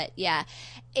slut. Yeah.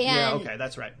 And okay,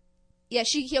 that's right. Yeah,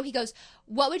 he goes,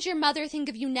 what would your mother think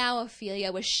of you now,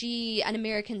 Ophelia? Was she an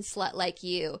American slut like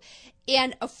you?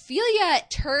 And Ophelia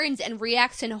turns and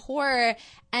reacts in horror,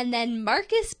 and then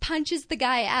Marcus punches the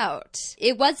guy out.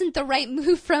 It wasn't the right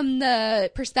move from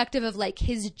the perspective of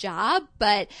his job,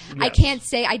 but yes. I can't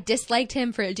say I disliked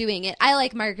him for doing it. I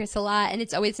like Marcus a lot, and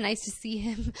it's always nice to see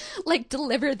him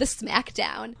deliver the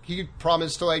smackdown. He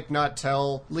promised to not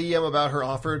tell Liam about her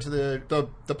offer to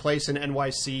the place in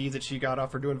NYC that she got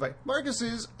offered to invite. Marcus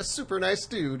is a super nice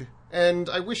dude, and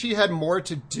I wish he had more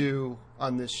to do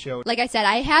on this show. Like I said,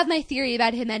 I have my theory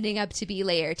about him ending up to be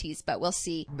Laertes, but we'll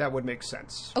see. That would make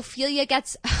sense. Ophelia,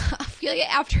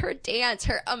 after her dance,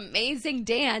 her amazing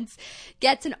dance,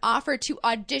 gets an offer to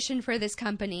audition for this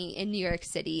company in New York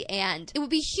City, and it would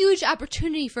be a huge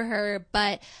opportunity for her,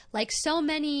 but like so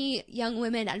many young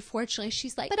women, unfortunately,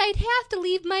 she's like, but I'd have to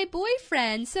leave my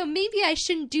boyfriend, so maybe I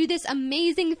shouldn't do this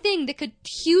amazing thing that could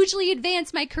hugely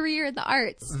advance my career in the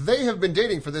arts. They have been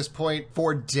dating for this point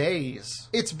for days.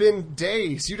 It's been days.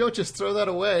 You don't just throw that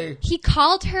away. He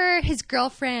called her his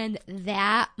girlfriend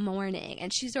that morning,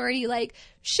 and she's already like,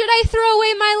 should I throw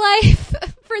away my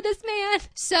life for this man?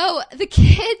 So the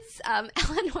kids,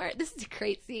 Eleanor, this is a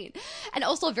great scene, and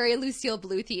also very Lucille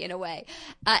Bluethy in a way.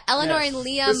 Eleanor and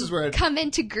Liam come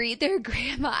in to greet their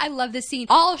grandma. I love this scene.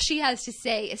 All she has to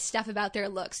say is stuff about their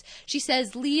looks. She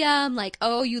says, Liam,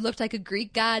 oh, you looked like a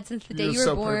Greek god since the day you were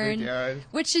so born, perfect, yeah.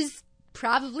 Which is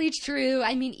probably true.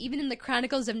 I mean, even in the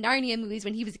Chronicles of Narnia movies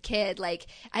when he was a kid,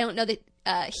 I don't know that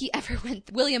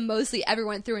William Moseley ever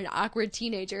went through an awkward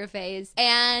teenager phase.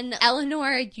 And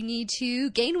Eleanor, you need to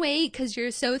gain weight because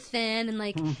you're so thin,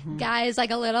 and guys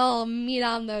like a little meat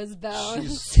on those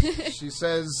bones. She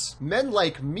says, men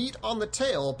like meat on the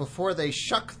tail before they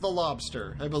shuck the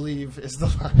lobster, I believe is the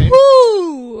line.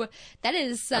 Woo! That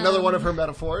is another one of her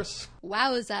metaphors.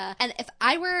 Wowza. And if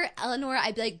I were Eleanor,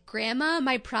 I'd be like, Grandma,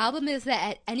 my problem is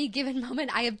that at any given moment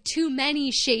I have too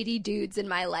many shady dudes in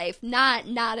my life. Not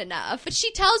enough. But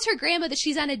she tells her grandma that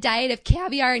she's on a diet of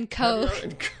caviar and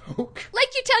Coke. Like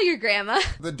you tell your grandma.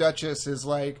 The Duchess is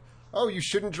like, oh, you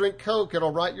shouldn't drink Coke,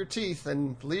 it'll rot your teeth.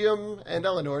 And Liam and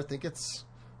Eleanor think it's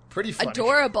pretty funny.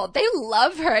 Adorable. They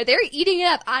love her. They're eating it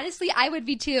up. Honestly, I would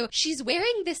be too. She's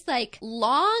wearing this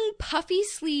long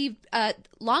sleeve,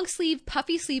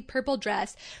 puffy sleeve purple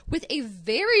dress with a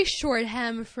very short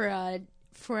hem for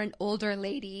an older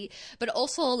lady, but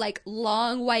also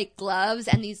long white gloves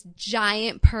and these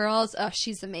giant pearls. Oh,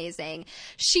 she's amazing.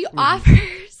 She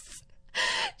offers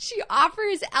She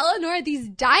offers Eleanor these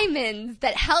diamonds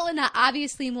that Helena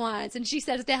obviously wants. And she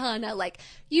says to Helena, like,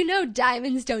 you know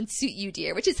diamonds don't suit you,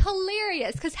 dear. Which is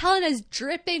hilarious because Helena's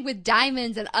dripping with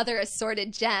diamonds and other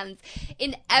assorted gems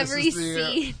in every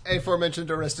scene.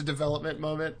 Aforementioned Arrested Development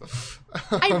moment.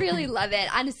 I really love it.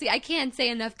 Honestly, I can't say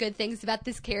enough good things about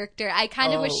this character. I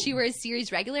kind of wish she were a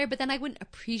series regular, but then I wouldn't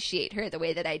appreciate her the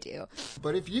way that I do.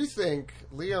 But if you think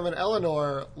Liam and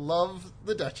Eleanor love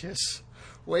the Duchess,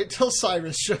 wait till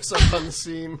Cyrus shows up on the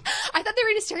scene. I thought they were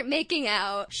going to start making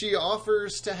out. She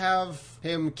offers to have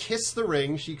him kiss the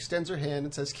ring. She extends her hand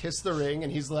and says, kiss the ring.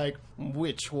 And he's like,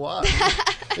 which one?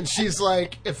 And she's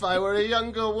like, if I were a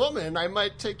younger woman, I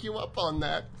might take you up on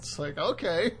that. It's like,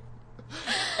 okay.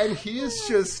 And he is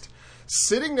just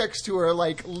sitting next to her,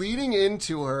 like leaning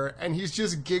into her, and he's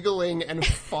just giggling and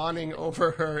fawning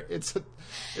over her. It's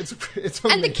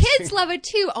amazing. And the kids love it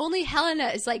too. Only Helena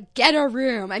is like, get a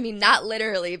room. I mean, not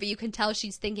literally, but you can tell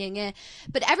she's thinking it.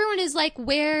 But everyone is like,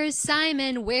 where's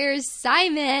Simon? Where's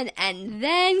Simon? And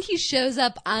then he shows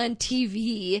up on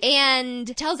TV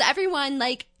and tells everyone,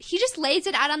 like, he just lays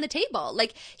it out on the table.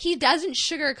 Like, he doesn't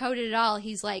sugarcoat it at all.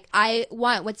 He's like, I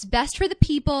want what's best for the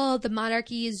people. The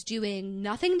monarchy is doing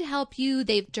nothing to help you.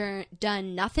 They've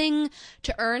done nothing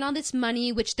to earn all this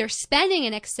money, which they're spending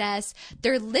in excess.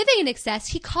 They're living in excess.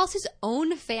 He calls his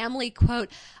own family, quote,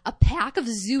 a pack of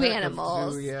zoo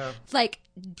animals. Yeah. Like,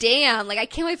 damn, like, I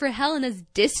can't wait for Helena's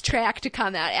diss track to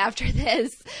come out after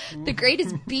this. The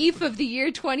greatest beef of the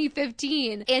year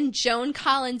 2015. And Joan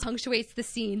Collins punctuates the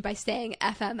scene by saying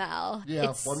FML.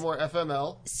 Yeah, one more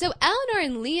FML. So Eleanor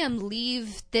and Liam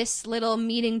leave this little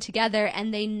meeting together,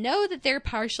 and they know that they're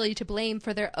partially to blame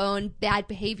for their own bad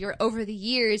behavior over the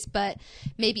years, but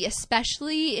maybe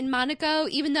especially in Monaco,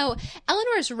 even though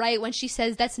Eleanor's right when she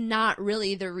says that's not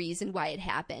really the reason why it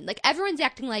happened. Like, everyone's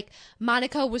acting like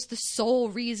Monaco was the sole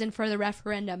reason for the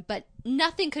referendum, but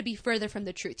nothing could be further from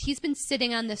the truth. He's been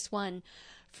sitting on this one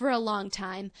for a long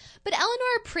time. But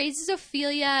Eleanor praises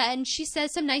Ophelia, and she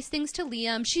says some nice things to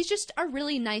Liam. She's just a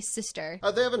really nice sister.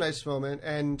 They have a nice moment,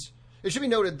 and it should be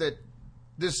noted that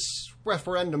this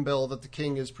referendum bill that the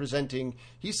king is presenting,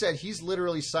 he said he's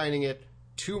literally signing it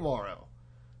tomorrow.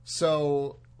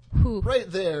 So, right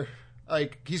there,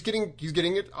 like, he's getting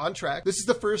it on track. This is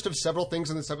the first of several things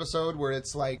in this episode where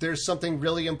it's like there's something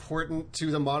really important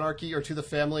to the monarchy or to the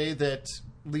family that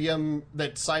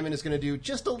Simon is going to do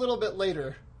just a little bit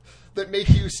later that make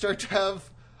you start to have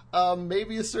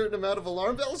maybe a certain amount of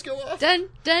alarm bells go off. Dun,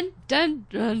 dun, dun,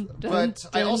 dun, dun. But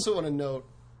dun. I also want to note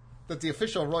that the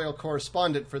official royal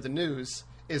correspondent for the news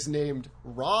is named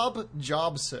Rob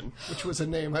Jobson, which was a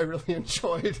name I really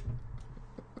enjoyed.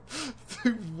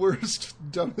 The worst,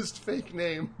 dumbest fake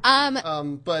name.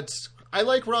 But I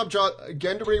like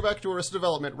again, to bring it back to Arrested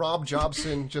Development, Rob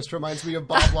Jobson just reminds me of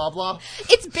Bob Blah Blah.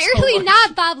 It's barely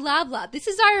not Bob Blah Blah. This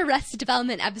is our Arrested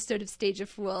Development episode of Stage of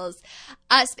Fools.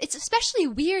 It's especially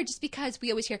weird just because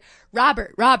we always hear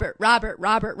Robert.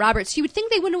 So you would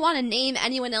think they wouldn't want to name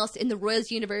anyone else in the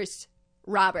Royals universe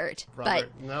Robert. But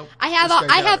no, I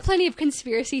have plenty of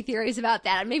conspiracy theories about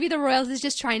that. Maybe the Royals is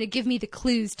just trying to give me the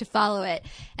clues to follow it,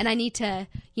 and I need to,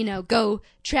 go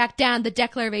track down the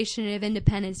Declaration of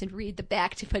Independence and read the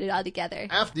back to put it all together.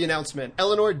 After the announcement,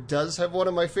 Eleanor does have one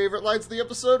of my favorite lines of the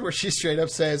episode where she straight up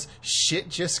says, "Shit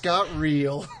just got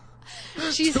real."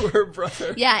 She's to her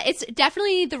brother. Yeah, it's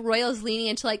definitely the Royals leaning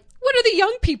into, like, what are the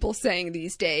young people saying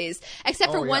these days?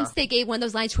 Except for once they gave one of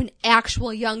those lines to an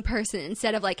actual young person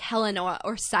instead of, like, Helena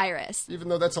or Cyrus. Even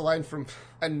though that's a line from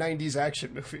a 90s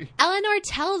action movie. Eleanor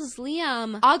tells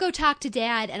Liam, I'll go talk to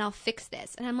Dad and I'll fix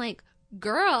this. And I'm like,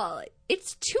 girl,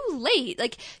 it's too late.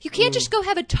 Like, you can't just go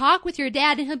have a talk with your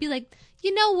dad and he'll be like,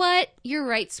 you know what? You're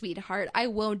right, sweetheart. I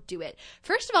won't do it.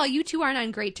 First of all, you two aren't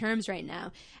on great terms right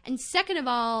now. And second of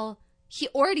all, he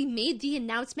already made the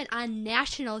announcement on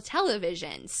national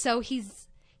television. So he's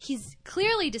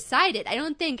clearly decided. I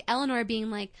don't think Eleanor being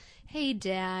like, hey,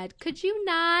 Dad, could you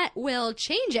not will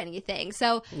change anything.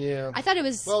 So yeah. I thought it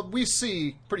was... Well, we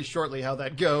see pretty shortly how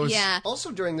that goes. Yeah.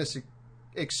 Also during this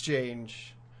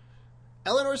exchange,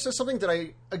 Eleanor says something that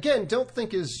I, again, don't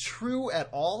think is true at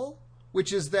all,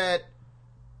 which is that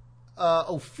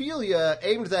Ophelia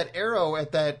aimed that arrow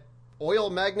at that oil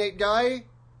magnate guy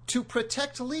to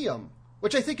protect Liam,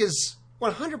 which I think is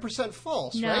 100%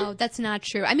 false, right? No, that's not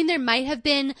true. I mean, there might have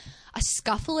been a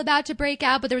scuffle about to break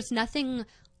out, but there was nothing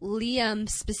Liam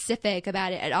specific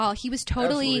about it at all. He was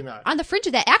totally Absolutely not. on the fringe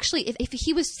of that. Actually, if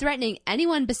he was threatening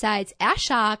anyone besides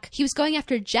Ashok, he was going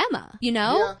after Gemma, you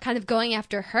know? Yeah. Kind of going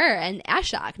after her and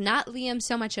Ashok, not Liam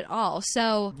so much at all.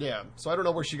 So Yeah, so I don't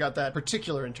know where she got that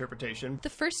particular interpretation. the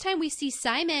first time we see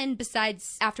Simon,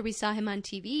 besides after we saw him on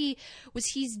TV, was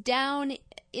he's down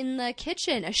in the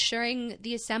kitchen assuring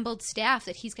the assembled staff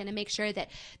that he's going to make sure that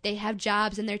they have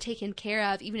jobs and they're taken care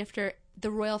of, even after the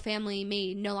royal family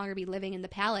may no longer be living in the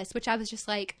palace, which I was just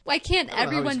like, why can't I don't know how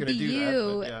he's everyone gonna be do you?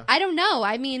 that, but yeah. I don't know.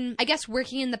 I mean, I guess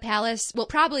working in the palace, well,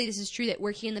 probably this is true that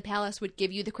working in the palace would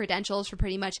give you the credentials for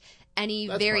pretty much any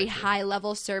That's very probably true. high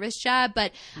level service job,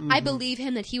 but I believe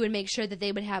him that he would make sure that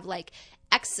they would have like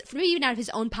maybe even out of his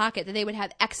own pocket, that they would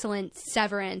have excellent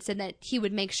severance and that he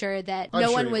would make sure that I'm no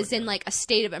sure one he was would, in yeah. like a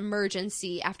state of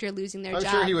emergency after losing their I'm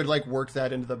job. sure he would like work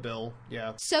that into the bill.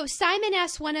 Yeah. So Simon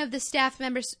asks one of the staff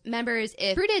members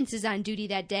if Prudence is on duty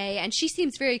that day, and she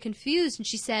seems very confused, and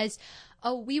she says,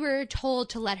 "Oh, we were told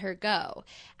to let her go."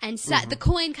 And the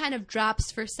coin kind of drops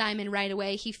for Simon right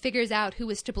away. He figures out who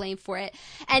was to blame for it.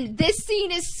 And this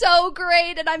scene is so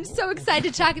great, and I'm so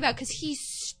excited to talk about because he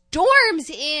storms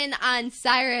in on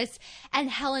Cyrus and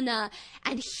Helena,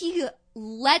 and he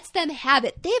lets them have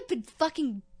it. They have been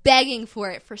fucking begging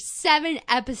for it for 7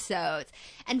 episodes.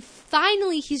 And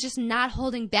finally, he's just not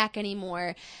holding back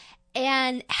anymore.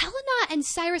 And Helena and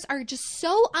Cyrus are just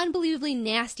so unbelievably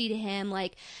nasty to him,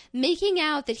 like making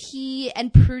out that he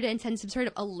and Prudence had some sort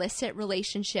of illicit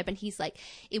relationship. And he's like,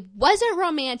 it wasn't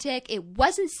romantic. It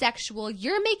wasn't sexual.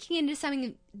 You're making it into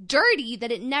something dirty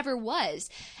that it never was.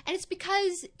 And it's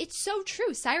because it's so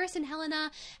true. Cyrus and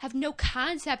Helena have no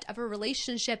concept of a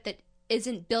relationship that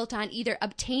isn't built on either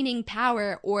obtaining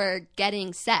power or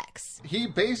getting sex.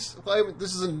 This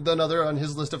is another on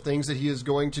his list of things that he is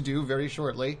going to do very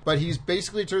shortly, but he's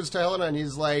basically turns to Helena and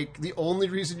he's like, the only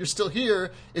reason you're still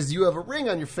here is you have a ring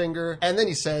on your finger, and then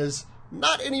he says,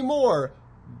 not anymore,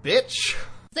 bitch.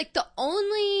 Like the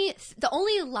only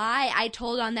lie I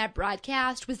told on that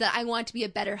broadcast was that I want to be a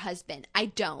better husband. I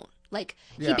don't. Like,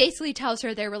 he Yeah. basically tells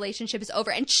her their relationship is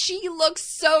over, and she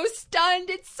looks so stunned.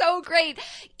 It's so great.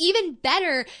 Even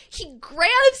better, he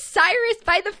grabs Cyrus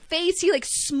by the face. He, like,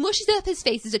 smushes up his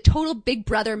face. It's a total Big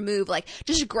Brother move. Like,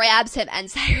 just grabs him, and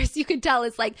Cyrus, you can tell,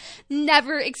 is, like,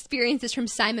 never experienced this from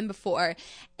Simon before.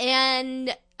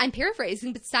 And I'm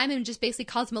paraphrasing, but Simon just basically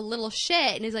calls him a little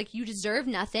shit, and is like, you deserve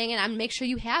nothing, and I'm gonna make sure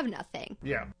you have nothing.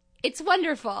 Yeah. It's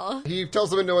wonderful. He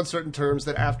tells them in no uncertain terms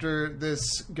that after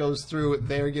this goes through,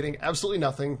 they're getting absolutely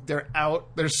nothing. They're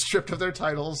out. They're stripped of their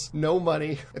titles. No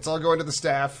money. It's all going to the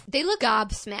staff. They look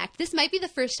gobsmacked. This might be the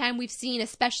first time we've seen,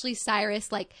 especially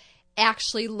Cyrus, like,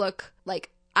 actually look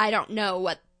like, I don't know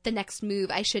what the next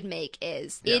move I should make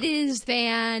is. Yeah. It is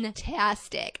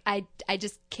fantastic. I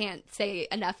just can't say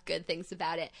enough good things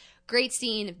about it. Great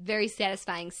scene, very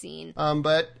satisfying scene.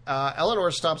 But Eleanor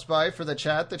stops by for the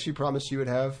chat that she promised you would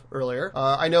have earlier.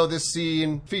 I know this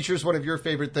scene features one of your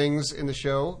favorite things in the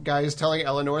show. Guy is telling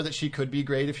Eleanor that she could be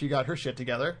great if she got her shit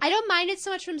together. I don't mind it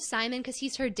so much from Simon because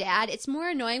he's her dad. It's more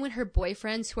annoying when her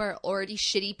boyfriends, who are already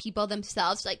shitty people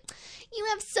themselves, like, you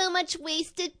have so much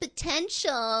wasted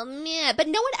potential. Meh. But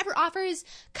no one ever offers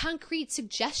concrete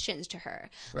suggestions to her.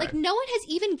 Right. Like, no one has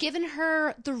even given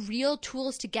her the real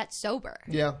tools to get sober.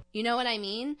 Yeah. You know what I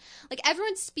mean? Like,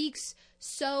 everyone speaks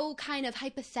so kind of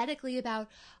hypothetically about,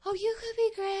 oh, you could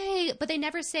be great. But they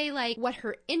never say, like, what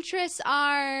her interests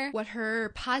are, what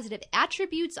her positive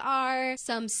attributes are,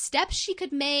 some steps she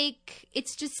could make.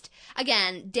 It's just,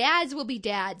 again, dads will be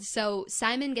dads. So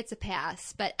Simon gets a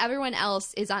pass, but everyone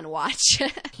else is on watch.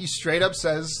 He straight up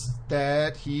says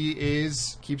that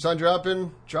keeps on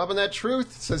dropping that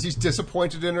truth. Says he's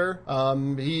disappointed in her.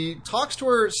 He talks to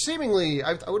her seemingly,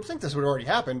 I would think this would already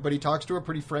happen, but he talks to her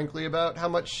pretty frankly about how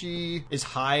much she is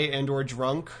high and or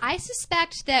drunk. I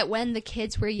suspect that when the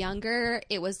kids were younger,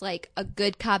 it was like a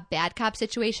good cop, bad cop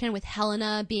situation with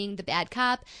Helena being the bad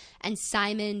cop and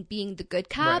Simon being the good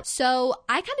cop. Right. So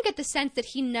I kind of get the sense that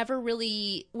he never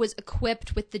really was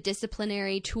equipped with the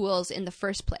disciplinary tools in the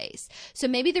first place. So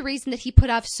maybe the reason that he put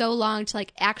off so long to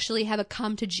like actually have a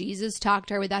come to Jesus talk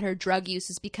to her without her drug use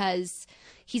is because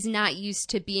he's not used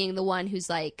to being the one who's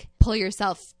like, pull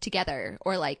yourself together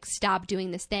or like, stop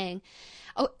doing this thing.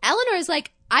 Oh, Eleanor is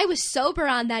like, I was sober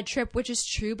on that trip, which is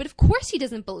true, but of course he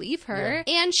doesn't believe her.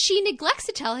 Yeah. And she neglects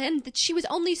to tell him that she was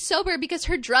only sober because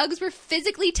her drugs were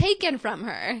physically taken from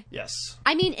her. Yes.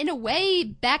 I mean, in a way,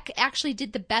 Beck actually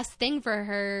did the best thing for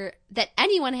her that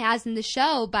anyone has in the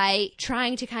show by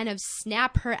trying to kind of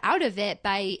snap her out of it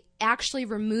by actually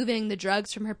removing the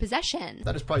drugs from her possession.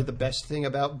 That is probably the best thing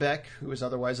about Beck, who is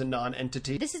otherwise a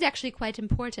non-entity. This is actually quite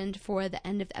important. planned for the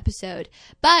end of the episode.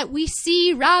 But we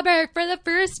see Robert for the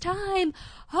first time.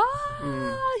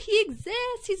 He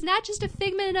exists. He's not just a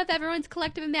figment of everyone's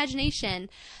collective imagination.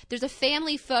 There's a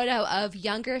family photo of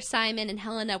younger Simon and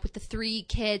Helena with the 3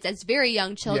 kids as very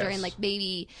young children, Yes. like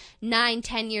maybe 9,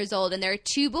 10 years old. And there are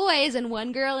 2 boys and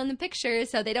 1 girl in the picture,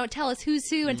 so they don't tell us who's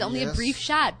who. And it's only a Yes. brief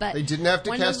shot. But They didn't have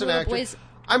to one of cast the an little actor. boys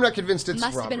I'm not convinced it's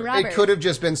must have Robert. been Robert. It could have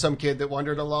just been some kid that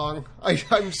wandered along.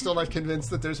 I'm still not convinced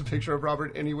that there's a picture of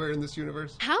Robert anywhere in this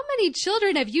universe. How many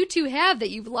children have you 2 have that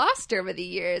you've lost over the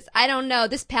years? I don't know.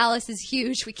 This palace is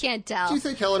huge. We can't tell. Do you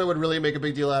think Helena would really make a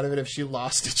big deal out of it if she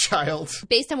lost a child?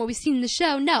 Based on what we've seen in the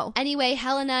show, no. Anyway,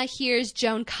 Helena hears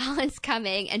Joan Collins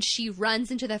coming, and she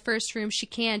runs into the first room she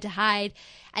can to hide.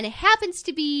 And it happens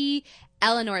to be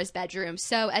Eleanor's bedroom.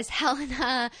 So as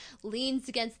Helena leans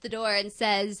against the door and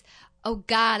says, "Oh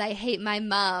God, I hate my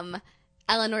mom,"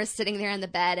 Eleanor's sitting there on the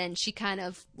bed, and she kind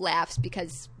of laughs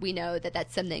because we know that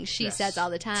that's something she Yes. says all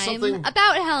the time Something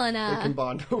about They Helena. can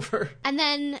bond over. And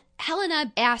then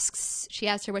Helena asks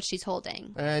her what she's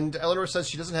holding. And Eleanor says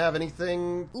she doesn't have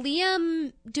anything.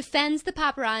 Liam defends the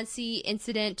paparazzi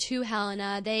incident to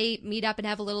Helena. They meet up and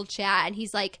have a little chat, and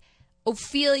he's like,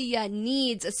 "Ophelia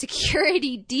needs a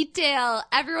security detail.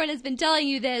 Everyone has been telling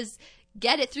you this.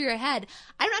 Get it through your head."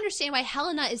 I don't understand why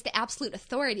Helena is the absolute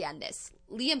authority on this.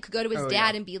 Liam could go to his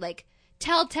dad and be like,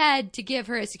 "Tell Ted to give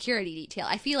her a security detail."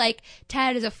 I feel like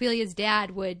Ted, as Ophelia's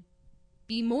dad, would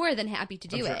be more than happy to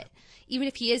do sure. it, even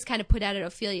if he is kind of put out at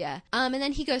Ophelia. And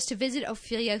then he goes to visit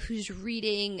Ophelia, who's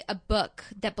reading a book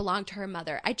that belonged to her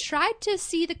mother. I tried to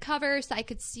see the cover so I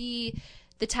could see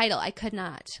the title. I could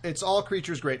not. It's All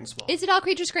Creatures Great and Small. Is it All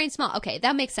Creatures Great and Small? Okay,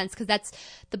 that makes sense because that's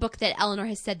the book that Eleanor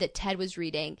has said that Ted was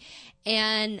reading.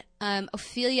 And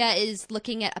Ophelia is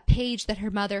looking at a page that her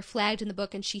mother flagged in the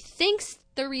book, and she thinks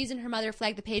the reason her mother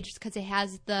flagged the page is because it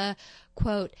has the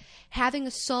quote, "Having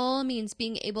a soul means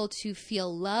being able to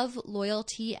feel love,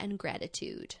 loyalty, and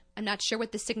gratitude." I'm not sure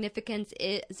what the significance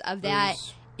is of that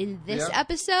in this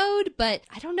episode, but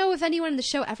I don't know if anyone in the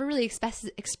show ever really expresses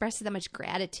that much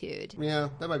gratitude. Yeah,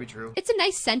 that might be true. It's a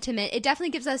nice sentiment. It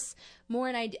definitely gives us more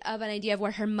of an idea of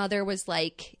what her mother was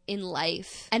like in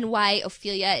life and why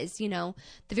Ophelia is, the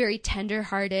very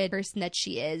tender-hearted person that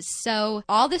she is. So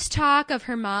all this talk of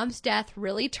her mom's death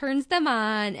really turns them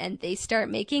on, and they start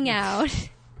making out.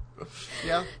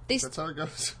 Yeah, that's how it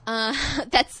goes.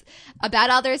 That's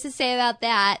about all there is to say about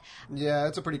that. Yeah,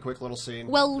 it's a pretty quick little scene.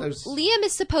 Well, Liam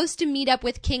is supposed to meet up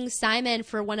with King Simon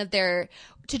for to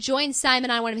join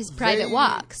Simon on one of his private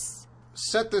walks.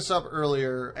 Set this up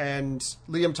earlier, and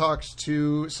Liam talked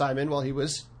to Simon while he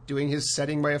was doing his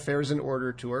Setting My Affairs in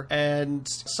Order tour, and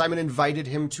Simon invited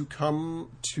him to come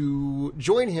to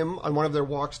join him on one of their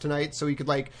walks tonight so he could,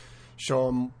 show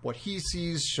him what he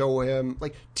sees, show him,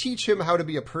 teach him how to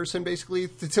be a person, basically.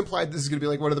 It's implied this is going to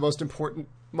be, one of the most important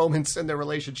moments in their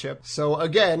relationship. So,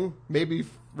 again, maybe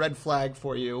red flag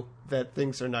for you that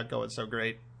things are not going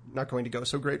to go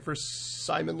so great for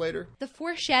Simon later. The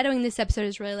foreshadowing in this episode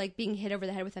is really like being hit over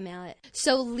the head with a mallet.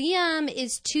 So Liam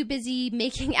is too busy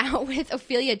making out with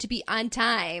Ophelia to be on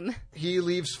time. He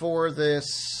leaves for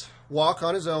this walk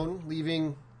on his own,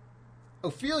 leaving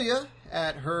Ophelia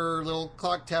at her little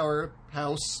clock tower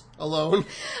house alone.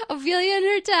 Ophelia in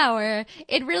her tower.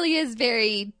 It really is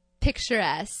very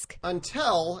picturesque.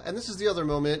 Until, and this is the other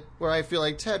moment where I feel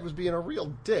like Ted was being a real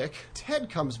dick, Ted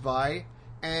comes by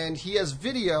and he has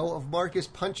video of Marcus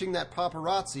punching that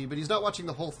paparazzi, but he's not watching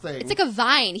the whole thing. It's like a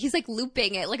vine. He's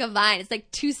looping it like a vine. It's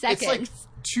 2 seconds. It's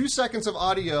 2 seconds of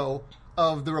audio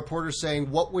of the reporter saying,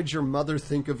 "What would your mother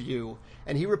think of you?"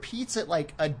 And he repeats it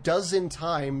a dozen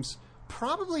times,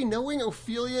 probably knowing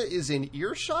Ophelia is in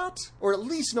earshot, or at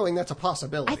least knowing that's a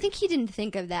possibility. I think he didn't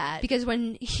think of that because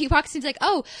when he walks in, he's like,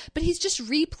 "Oh, but he's just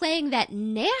replaying that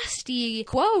nasty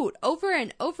quote over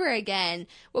and over again.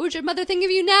 What would your mother think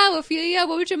of you now, Ophelia?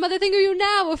 What would your mother think of you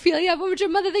now, Ophelia? What would your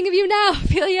mother think of you now,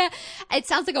 Ophelia?" It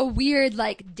sounds like a weird,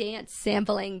 dance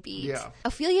sampling beat. Yeah.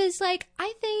 Ophelia's like,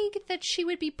 "I think that she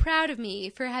would be proud of me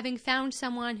for having found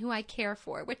someone who I care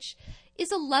for," which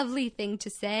is a lovely thing to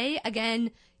say.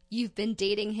 Again, you've been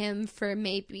dating him for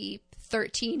maybe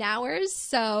 13 hours,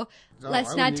 so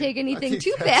let's not take anything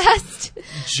too fast.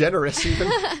 Generous,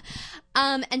 even.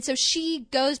 And so she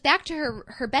goes back to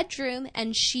her bedroom,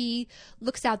 and she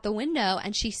looks out the window,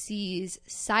 and she sees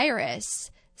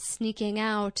Cyrus sneaking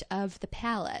out of the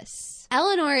palace.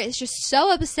 Eleanor is just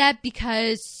so upset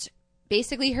because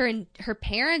basically her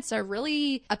parents are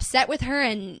really upset with her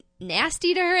and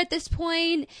nasty to her at this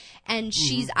point, and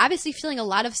she's obviously feeling a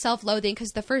lot of self-loathing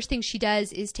because the first thing she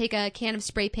does is take a can of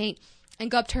spray paint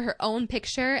and go up to her own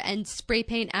picture and spray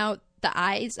paint out the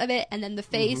eyes of it, and then the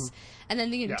face, and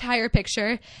then the entire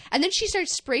picture. And then she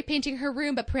starts spray painting her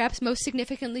room, but perhaps most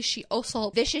significantly, she also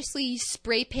viciously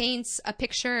spray paints a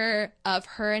picture of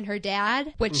her and her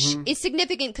dad, which is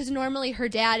significant because normally her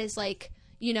dad is like,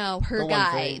 you know, her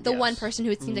guy, the one person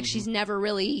who it seems like she's never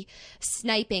really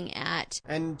sniping at.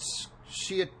 And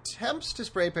she attempts to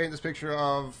spray paint this picture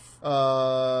of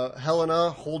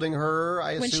Helena holding her,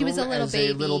 I assume, when she was a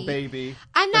little baby.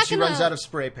 She runs out of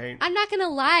spray paint. I'm not gonna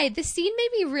lie, this scene made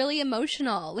me really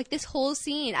emotional. Like, this whole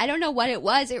scene, I don't know what it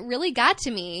was. It really got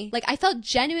to me. Like, I felt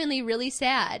genuinely really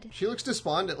sad. She looks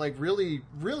despondent, like really,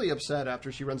 really upset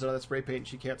after she runs out of that spray paint and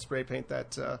she can't spray paint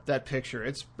that picture.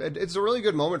 It's a really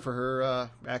good moment for her,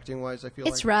 acting wise, I feel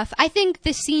like. It's rough. I think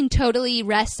the scene totally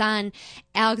rests on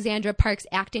Alexandra Park's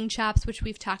acting chops, which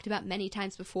we've talked about many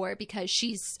times before, because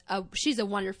she's a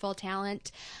wonderful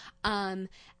talent. And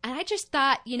I just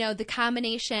thought, you know, the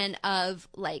combination of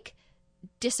like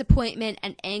disappointment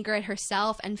and anger at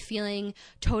herself and feeling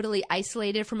totally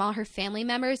isolated from all her family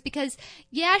members, because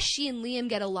yeah, she and Liam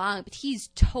get along, but he's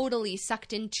totally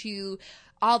sucked into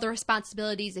all the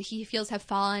responsibilities that he feels have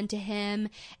fallen to him,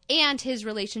 and his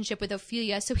relationship with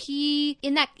Ophelia. So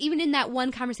even in that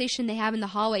one conversation they have in the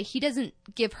hallway, he doesn't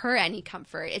give her any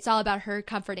comfort. It's all about her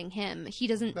comforting him.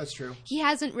 That's true. He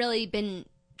hasn't really been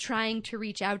trying to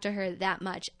reach out to her that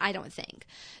much, I don't think.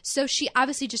 So she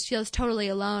obviously just feels totally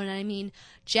alone. And I mean,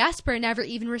 Jasper never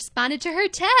even responded to her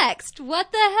text.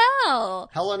 What the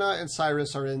hell? Helena and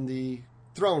Cyrus are in the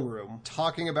throne room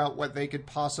talking about what they could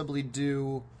possibly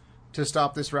do to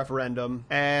stop this referendum.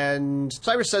 And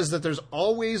Cyrus says that there's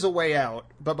always a way out.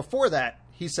 But before that,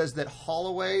 he says that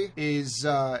Holloway is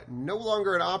no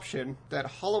longer an option, that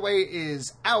Holloway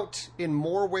is out in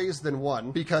more ways than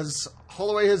one, because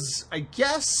Holloway has, I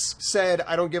guess, said,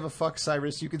 I don't give a fuck,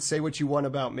 Cyrus. You can say what you want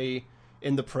about me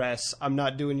in the press. I'm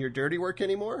not doing your dirty work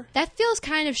anymore. That feels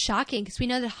kind of shocking because we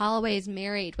know that Holloway is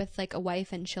married with like a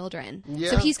wife and children.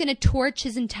 Yeah. So he's going to torch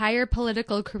his entire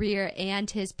political career and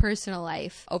his personal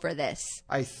life over this.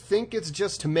 I think it's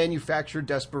just to manufacture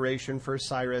desperation for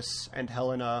Cyrus and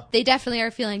Helena. They definitely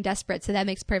are feeling desperate, so that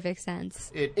makes perfect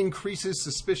sense. It increases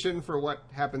suspicion for what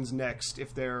happens next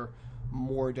if they're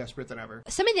more desperate than ever.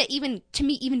 Something that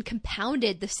even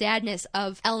compounded the sadness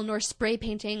of Eleanor spray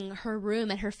painting her room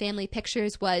and her family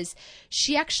pictures was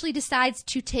she actually decides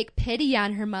to take pity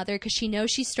on her mother because she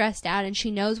knows she's stressed out and she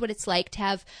knows what it's like to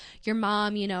have your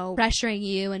mom, you know, pressuring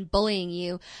you and bullying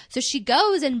you. So she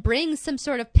goes and brings some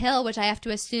sort of pill, which I have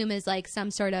to assume is like some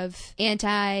sort of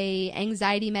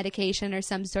anti-anxiety medication or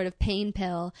some sort of pain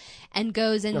pill, and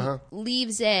goes and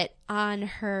leaves it on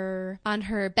her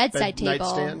bedside table.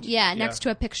 Nightstand? Yeah, next to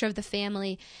a picture of the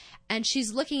family. And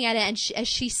she's looking at it, and as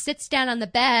she sits down on the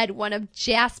bed, one of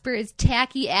Jasper's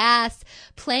tacky ass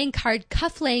playing card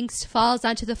cufflinks falls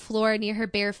onto the floor near her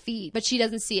bare feet, but she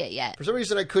doesn't see it yet. For some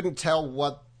reason, I couldn't tell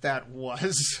what that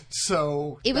was,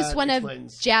 so it was one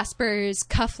explains. Of Jasper's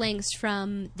cufflinks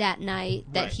from that night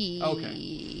that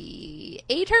he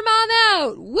ate her mom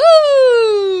out.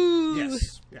 Woo!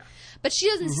 Yes. Yeah. But she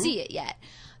doesn't see it yet.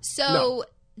 So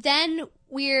then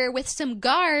we're with some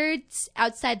guards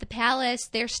outside the palace.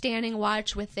 They're standing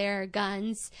watch with their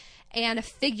guns, and a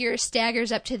figure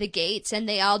staggers up to the gates, and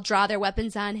they all draw their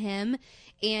weapons on him,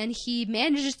 and he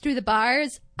manages through the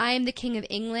bars. I am the King of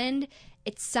England.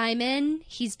 It's Simon.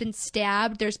 He's been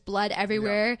stabbed. There's blood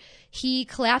everywhere. He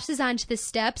collapses onto the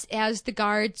steps as the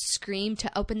guards scream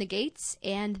to open the gates,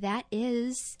 and that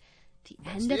is the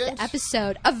end of the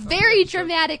episode. A very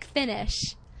dramatic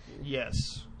finish.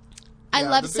 Yes. I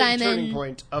love Simon. The turning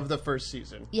point of the first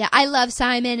season. Yeah, I love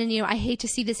Simon, and, you know, I hate to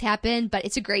see this happen, but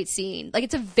it's a great scene. Like,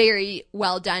 it's a very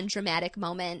well done, dramatic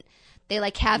moment. They,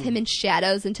 like, have him in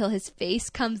shadows until his face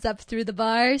comes up through the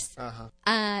bars.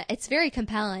 It's very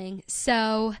compelling.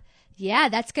 So, yeah,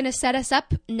 that's going to set us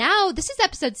up. Now, this is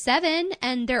episode 7,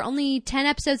 and there are only 10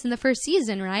 episodes in the first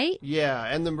season, right? Yeah,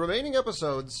 and the remaining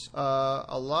episodes,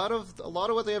 a lot of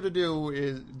what they have to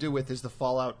do with is the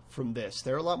fallout from this.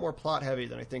 They're a lot more plot heavy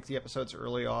than I think the episodes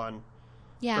early on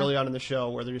in the show,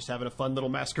 where they're just having a fun little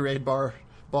masquerade ball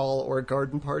or a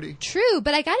garden party. True,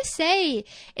 but I gotta say, it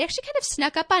actually kind of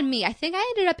snuck up on me. I think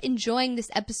I ended up enjoying this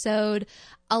episode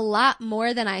a lot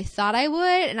more than I thought I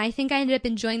would, and I think I ended up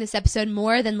enjoying this episode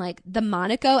more than, like, the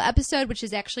Monaco episode, which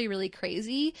is actually really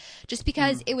crazy, just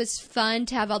because it was fun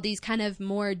to have all these kind of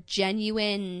more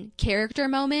genuine character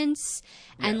moments,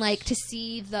 and, like, to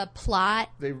see the plot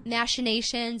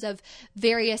machinations of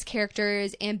various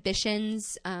characters'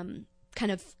 ambitions, kind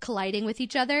of colliding with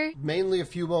each other. Mainly a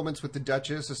few moments with the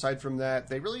Duchess. Aside from that,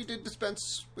 they really did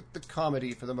dispense with the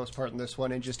comedy for the most part in this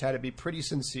one and just had it be pretty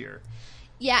sincere.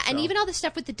 Yeah, and So. even all the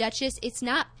stuff with the Duchess, it's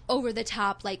not over the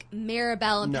top like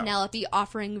Maribel and No. Penelope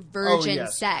offering virgin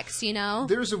yes. sex, you know?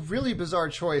 There's a really bizarre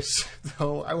choice,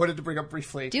 though, I wanted to bring up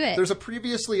briefly. Do it. There's a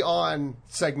previously on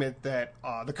segment that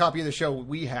the copy of the show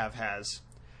we have has.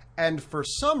 And for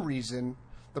some reason,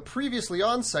 the previously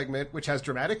on segment, which has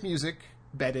dramatic music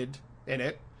bedded in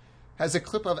it, has a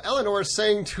clip of Eleanor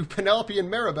saying to Penelope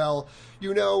and Maribel,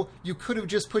 you know, you could have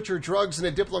just put your drugs in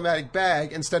a diplomatic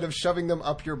bag instead of shoving them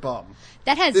up your bum.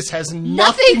 This has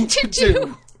nothing to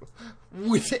do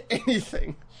with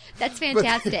anything. That's But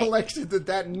fantastic. they elected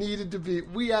that needed to be,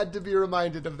 we had to be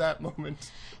reminded of that moment.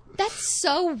 That's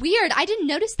so weird. I didn't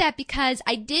notice that because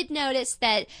I did notice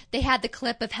that they had the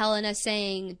clip of Helena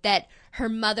saying that her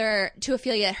mother, to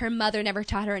Ophelia, her mother never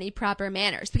taught her any proper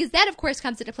manners. Because that, of course,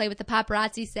 comes into play with the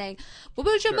paparazzi saying, what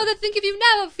would your mother think of you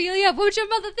now, Ophelia? What would your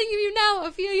mother think of you now,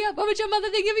 Ophelia? What would your mother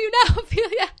think of you now,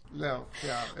 Ophelia? No,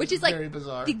 yeah. Which it's is like very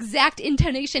bizarre. the exact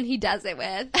intonation he does it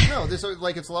with. No, this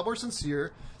it's a lot more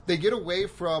sincere. They get away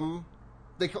from...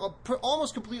 They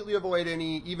almost completely avoid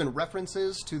any even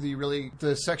references to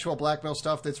the sexual blackmail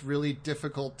stuff that's really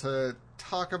difficult to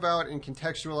talk about and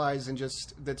contextualize and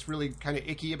just that's really kind of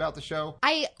icky about the show.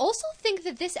 I also think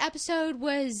that this episode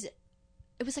was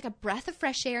like a breath of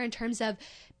fresh air in terms of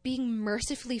being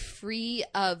mercifully free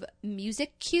of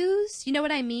music cues. You know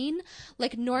what I mean?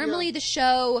 Like normally the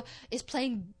show is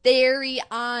playing very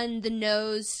on the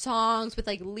nose songs with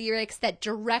like lyrics that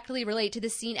directly relate to the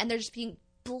scene, and they're just being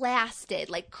blasted,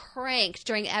 like cranked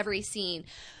during every scene.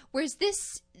 Whereas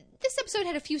this episode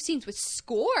had a few scenes with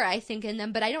score, I think, in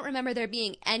them, but I don't remember there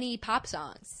being any pop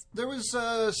songs. There was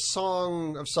a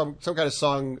song of some kind of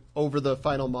song over the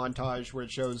final montage where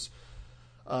it shows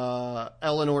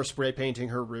Eleanor spray painting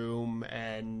her room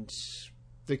and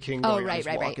the king going on his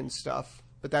walk and stuff.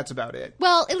 But that's about it.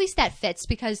 Well, at least that fits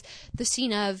because the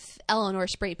scene of Eleanor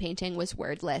spray painting was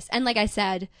wordless. And like I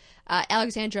said,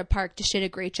 Alexandra Park just did a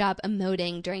great job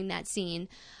emoting during that scene.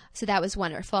 So that was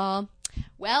wonderful.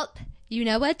 Well, you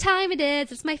know what time it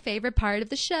is. It's my favorite part of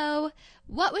the show.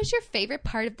 What was your favorite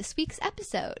part of this week's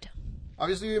episode?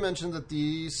 Obviously, you mentioned that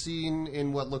the scene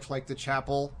in what looked like the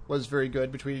chapel was very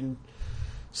good between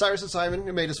Cyrus and Simon.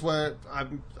 It made us want. I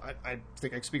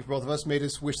think I can speak for both of us. Made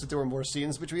us wish that there were more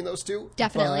scenes between those two.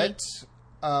 Definitely.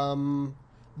 But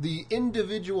the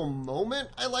individual moment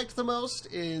I liked the most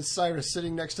is Cyrus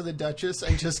sitting next to the Duchess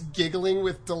and just giggling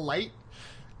with delight.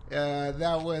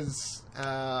 That was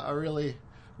a really,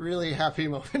 really happy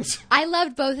moment. I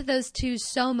loved both of those two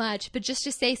so much, but just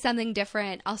to say something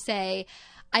different, I'll say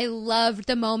I loved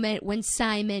the moment when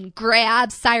Simon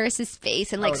grabbed Cyrus's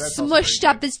face and like smushed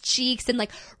up his cheeks and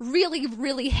like really,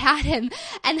 really had him.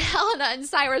 And Helena and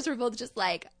Cyrus were both just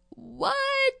like,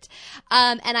 what?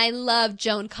 And I love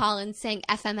Joan Collins saying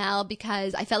FML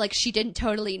because I felt like she didn't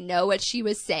totally know what she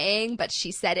was saying, but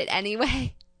she said it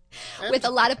anyway with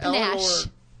a lot of panache.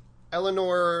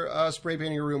 Eleanor spray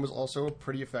painting her room was also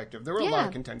pretty effective. There were a lot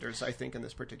of contenders, I think, in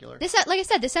this particular. Like I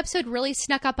said, this episode really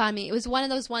snuck up on me. It was one of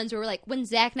those ones where we're like, when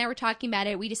Zach and I were talking about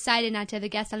it, we decided not to have a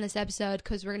guest on this episode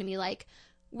because we're going to be like,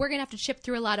 we're going to have to chip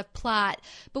through a lot of plot.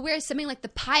 But whereas something like the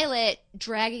pilot,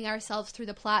 dragging ourselves through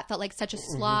the plot felt like such a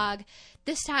slog,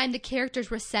 this time the characters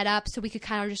were set up so we could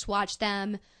kind of just watch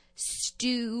them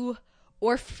stew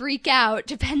or freak out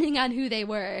depending on who they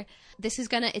were. It's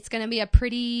gonna be a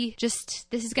pretty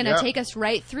this is gonna take us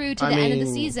right through to the end of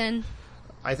the season.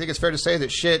 I think it's fair to say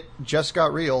that shit just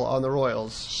got real on the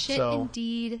Royals. Shit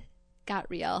indeed got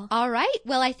real. All right,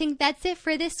 well I think that's it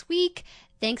for this week.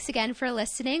 Thanks again for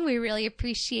listening. We really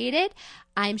appreciate it.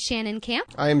 I'm Shannon Camp.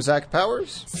 I am Zach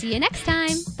Powers. See you next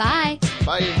time. Bye.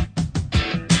 Bye.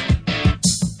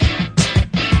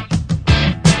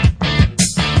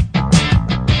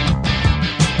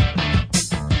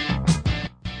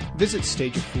 Visit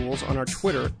Stage of Fools on our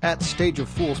Twitter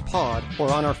 @StageOfFoolsPod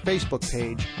or on our Facebook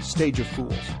page, Stage of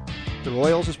Fools. The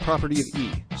Royals is property of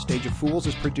E! Stage of Fools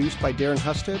is produced by Darren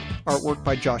Husted, artwork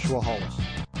by Joshua Hollis.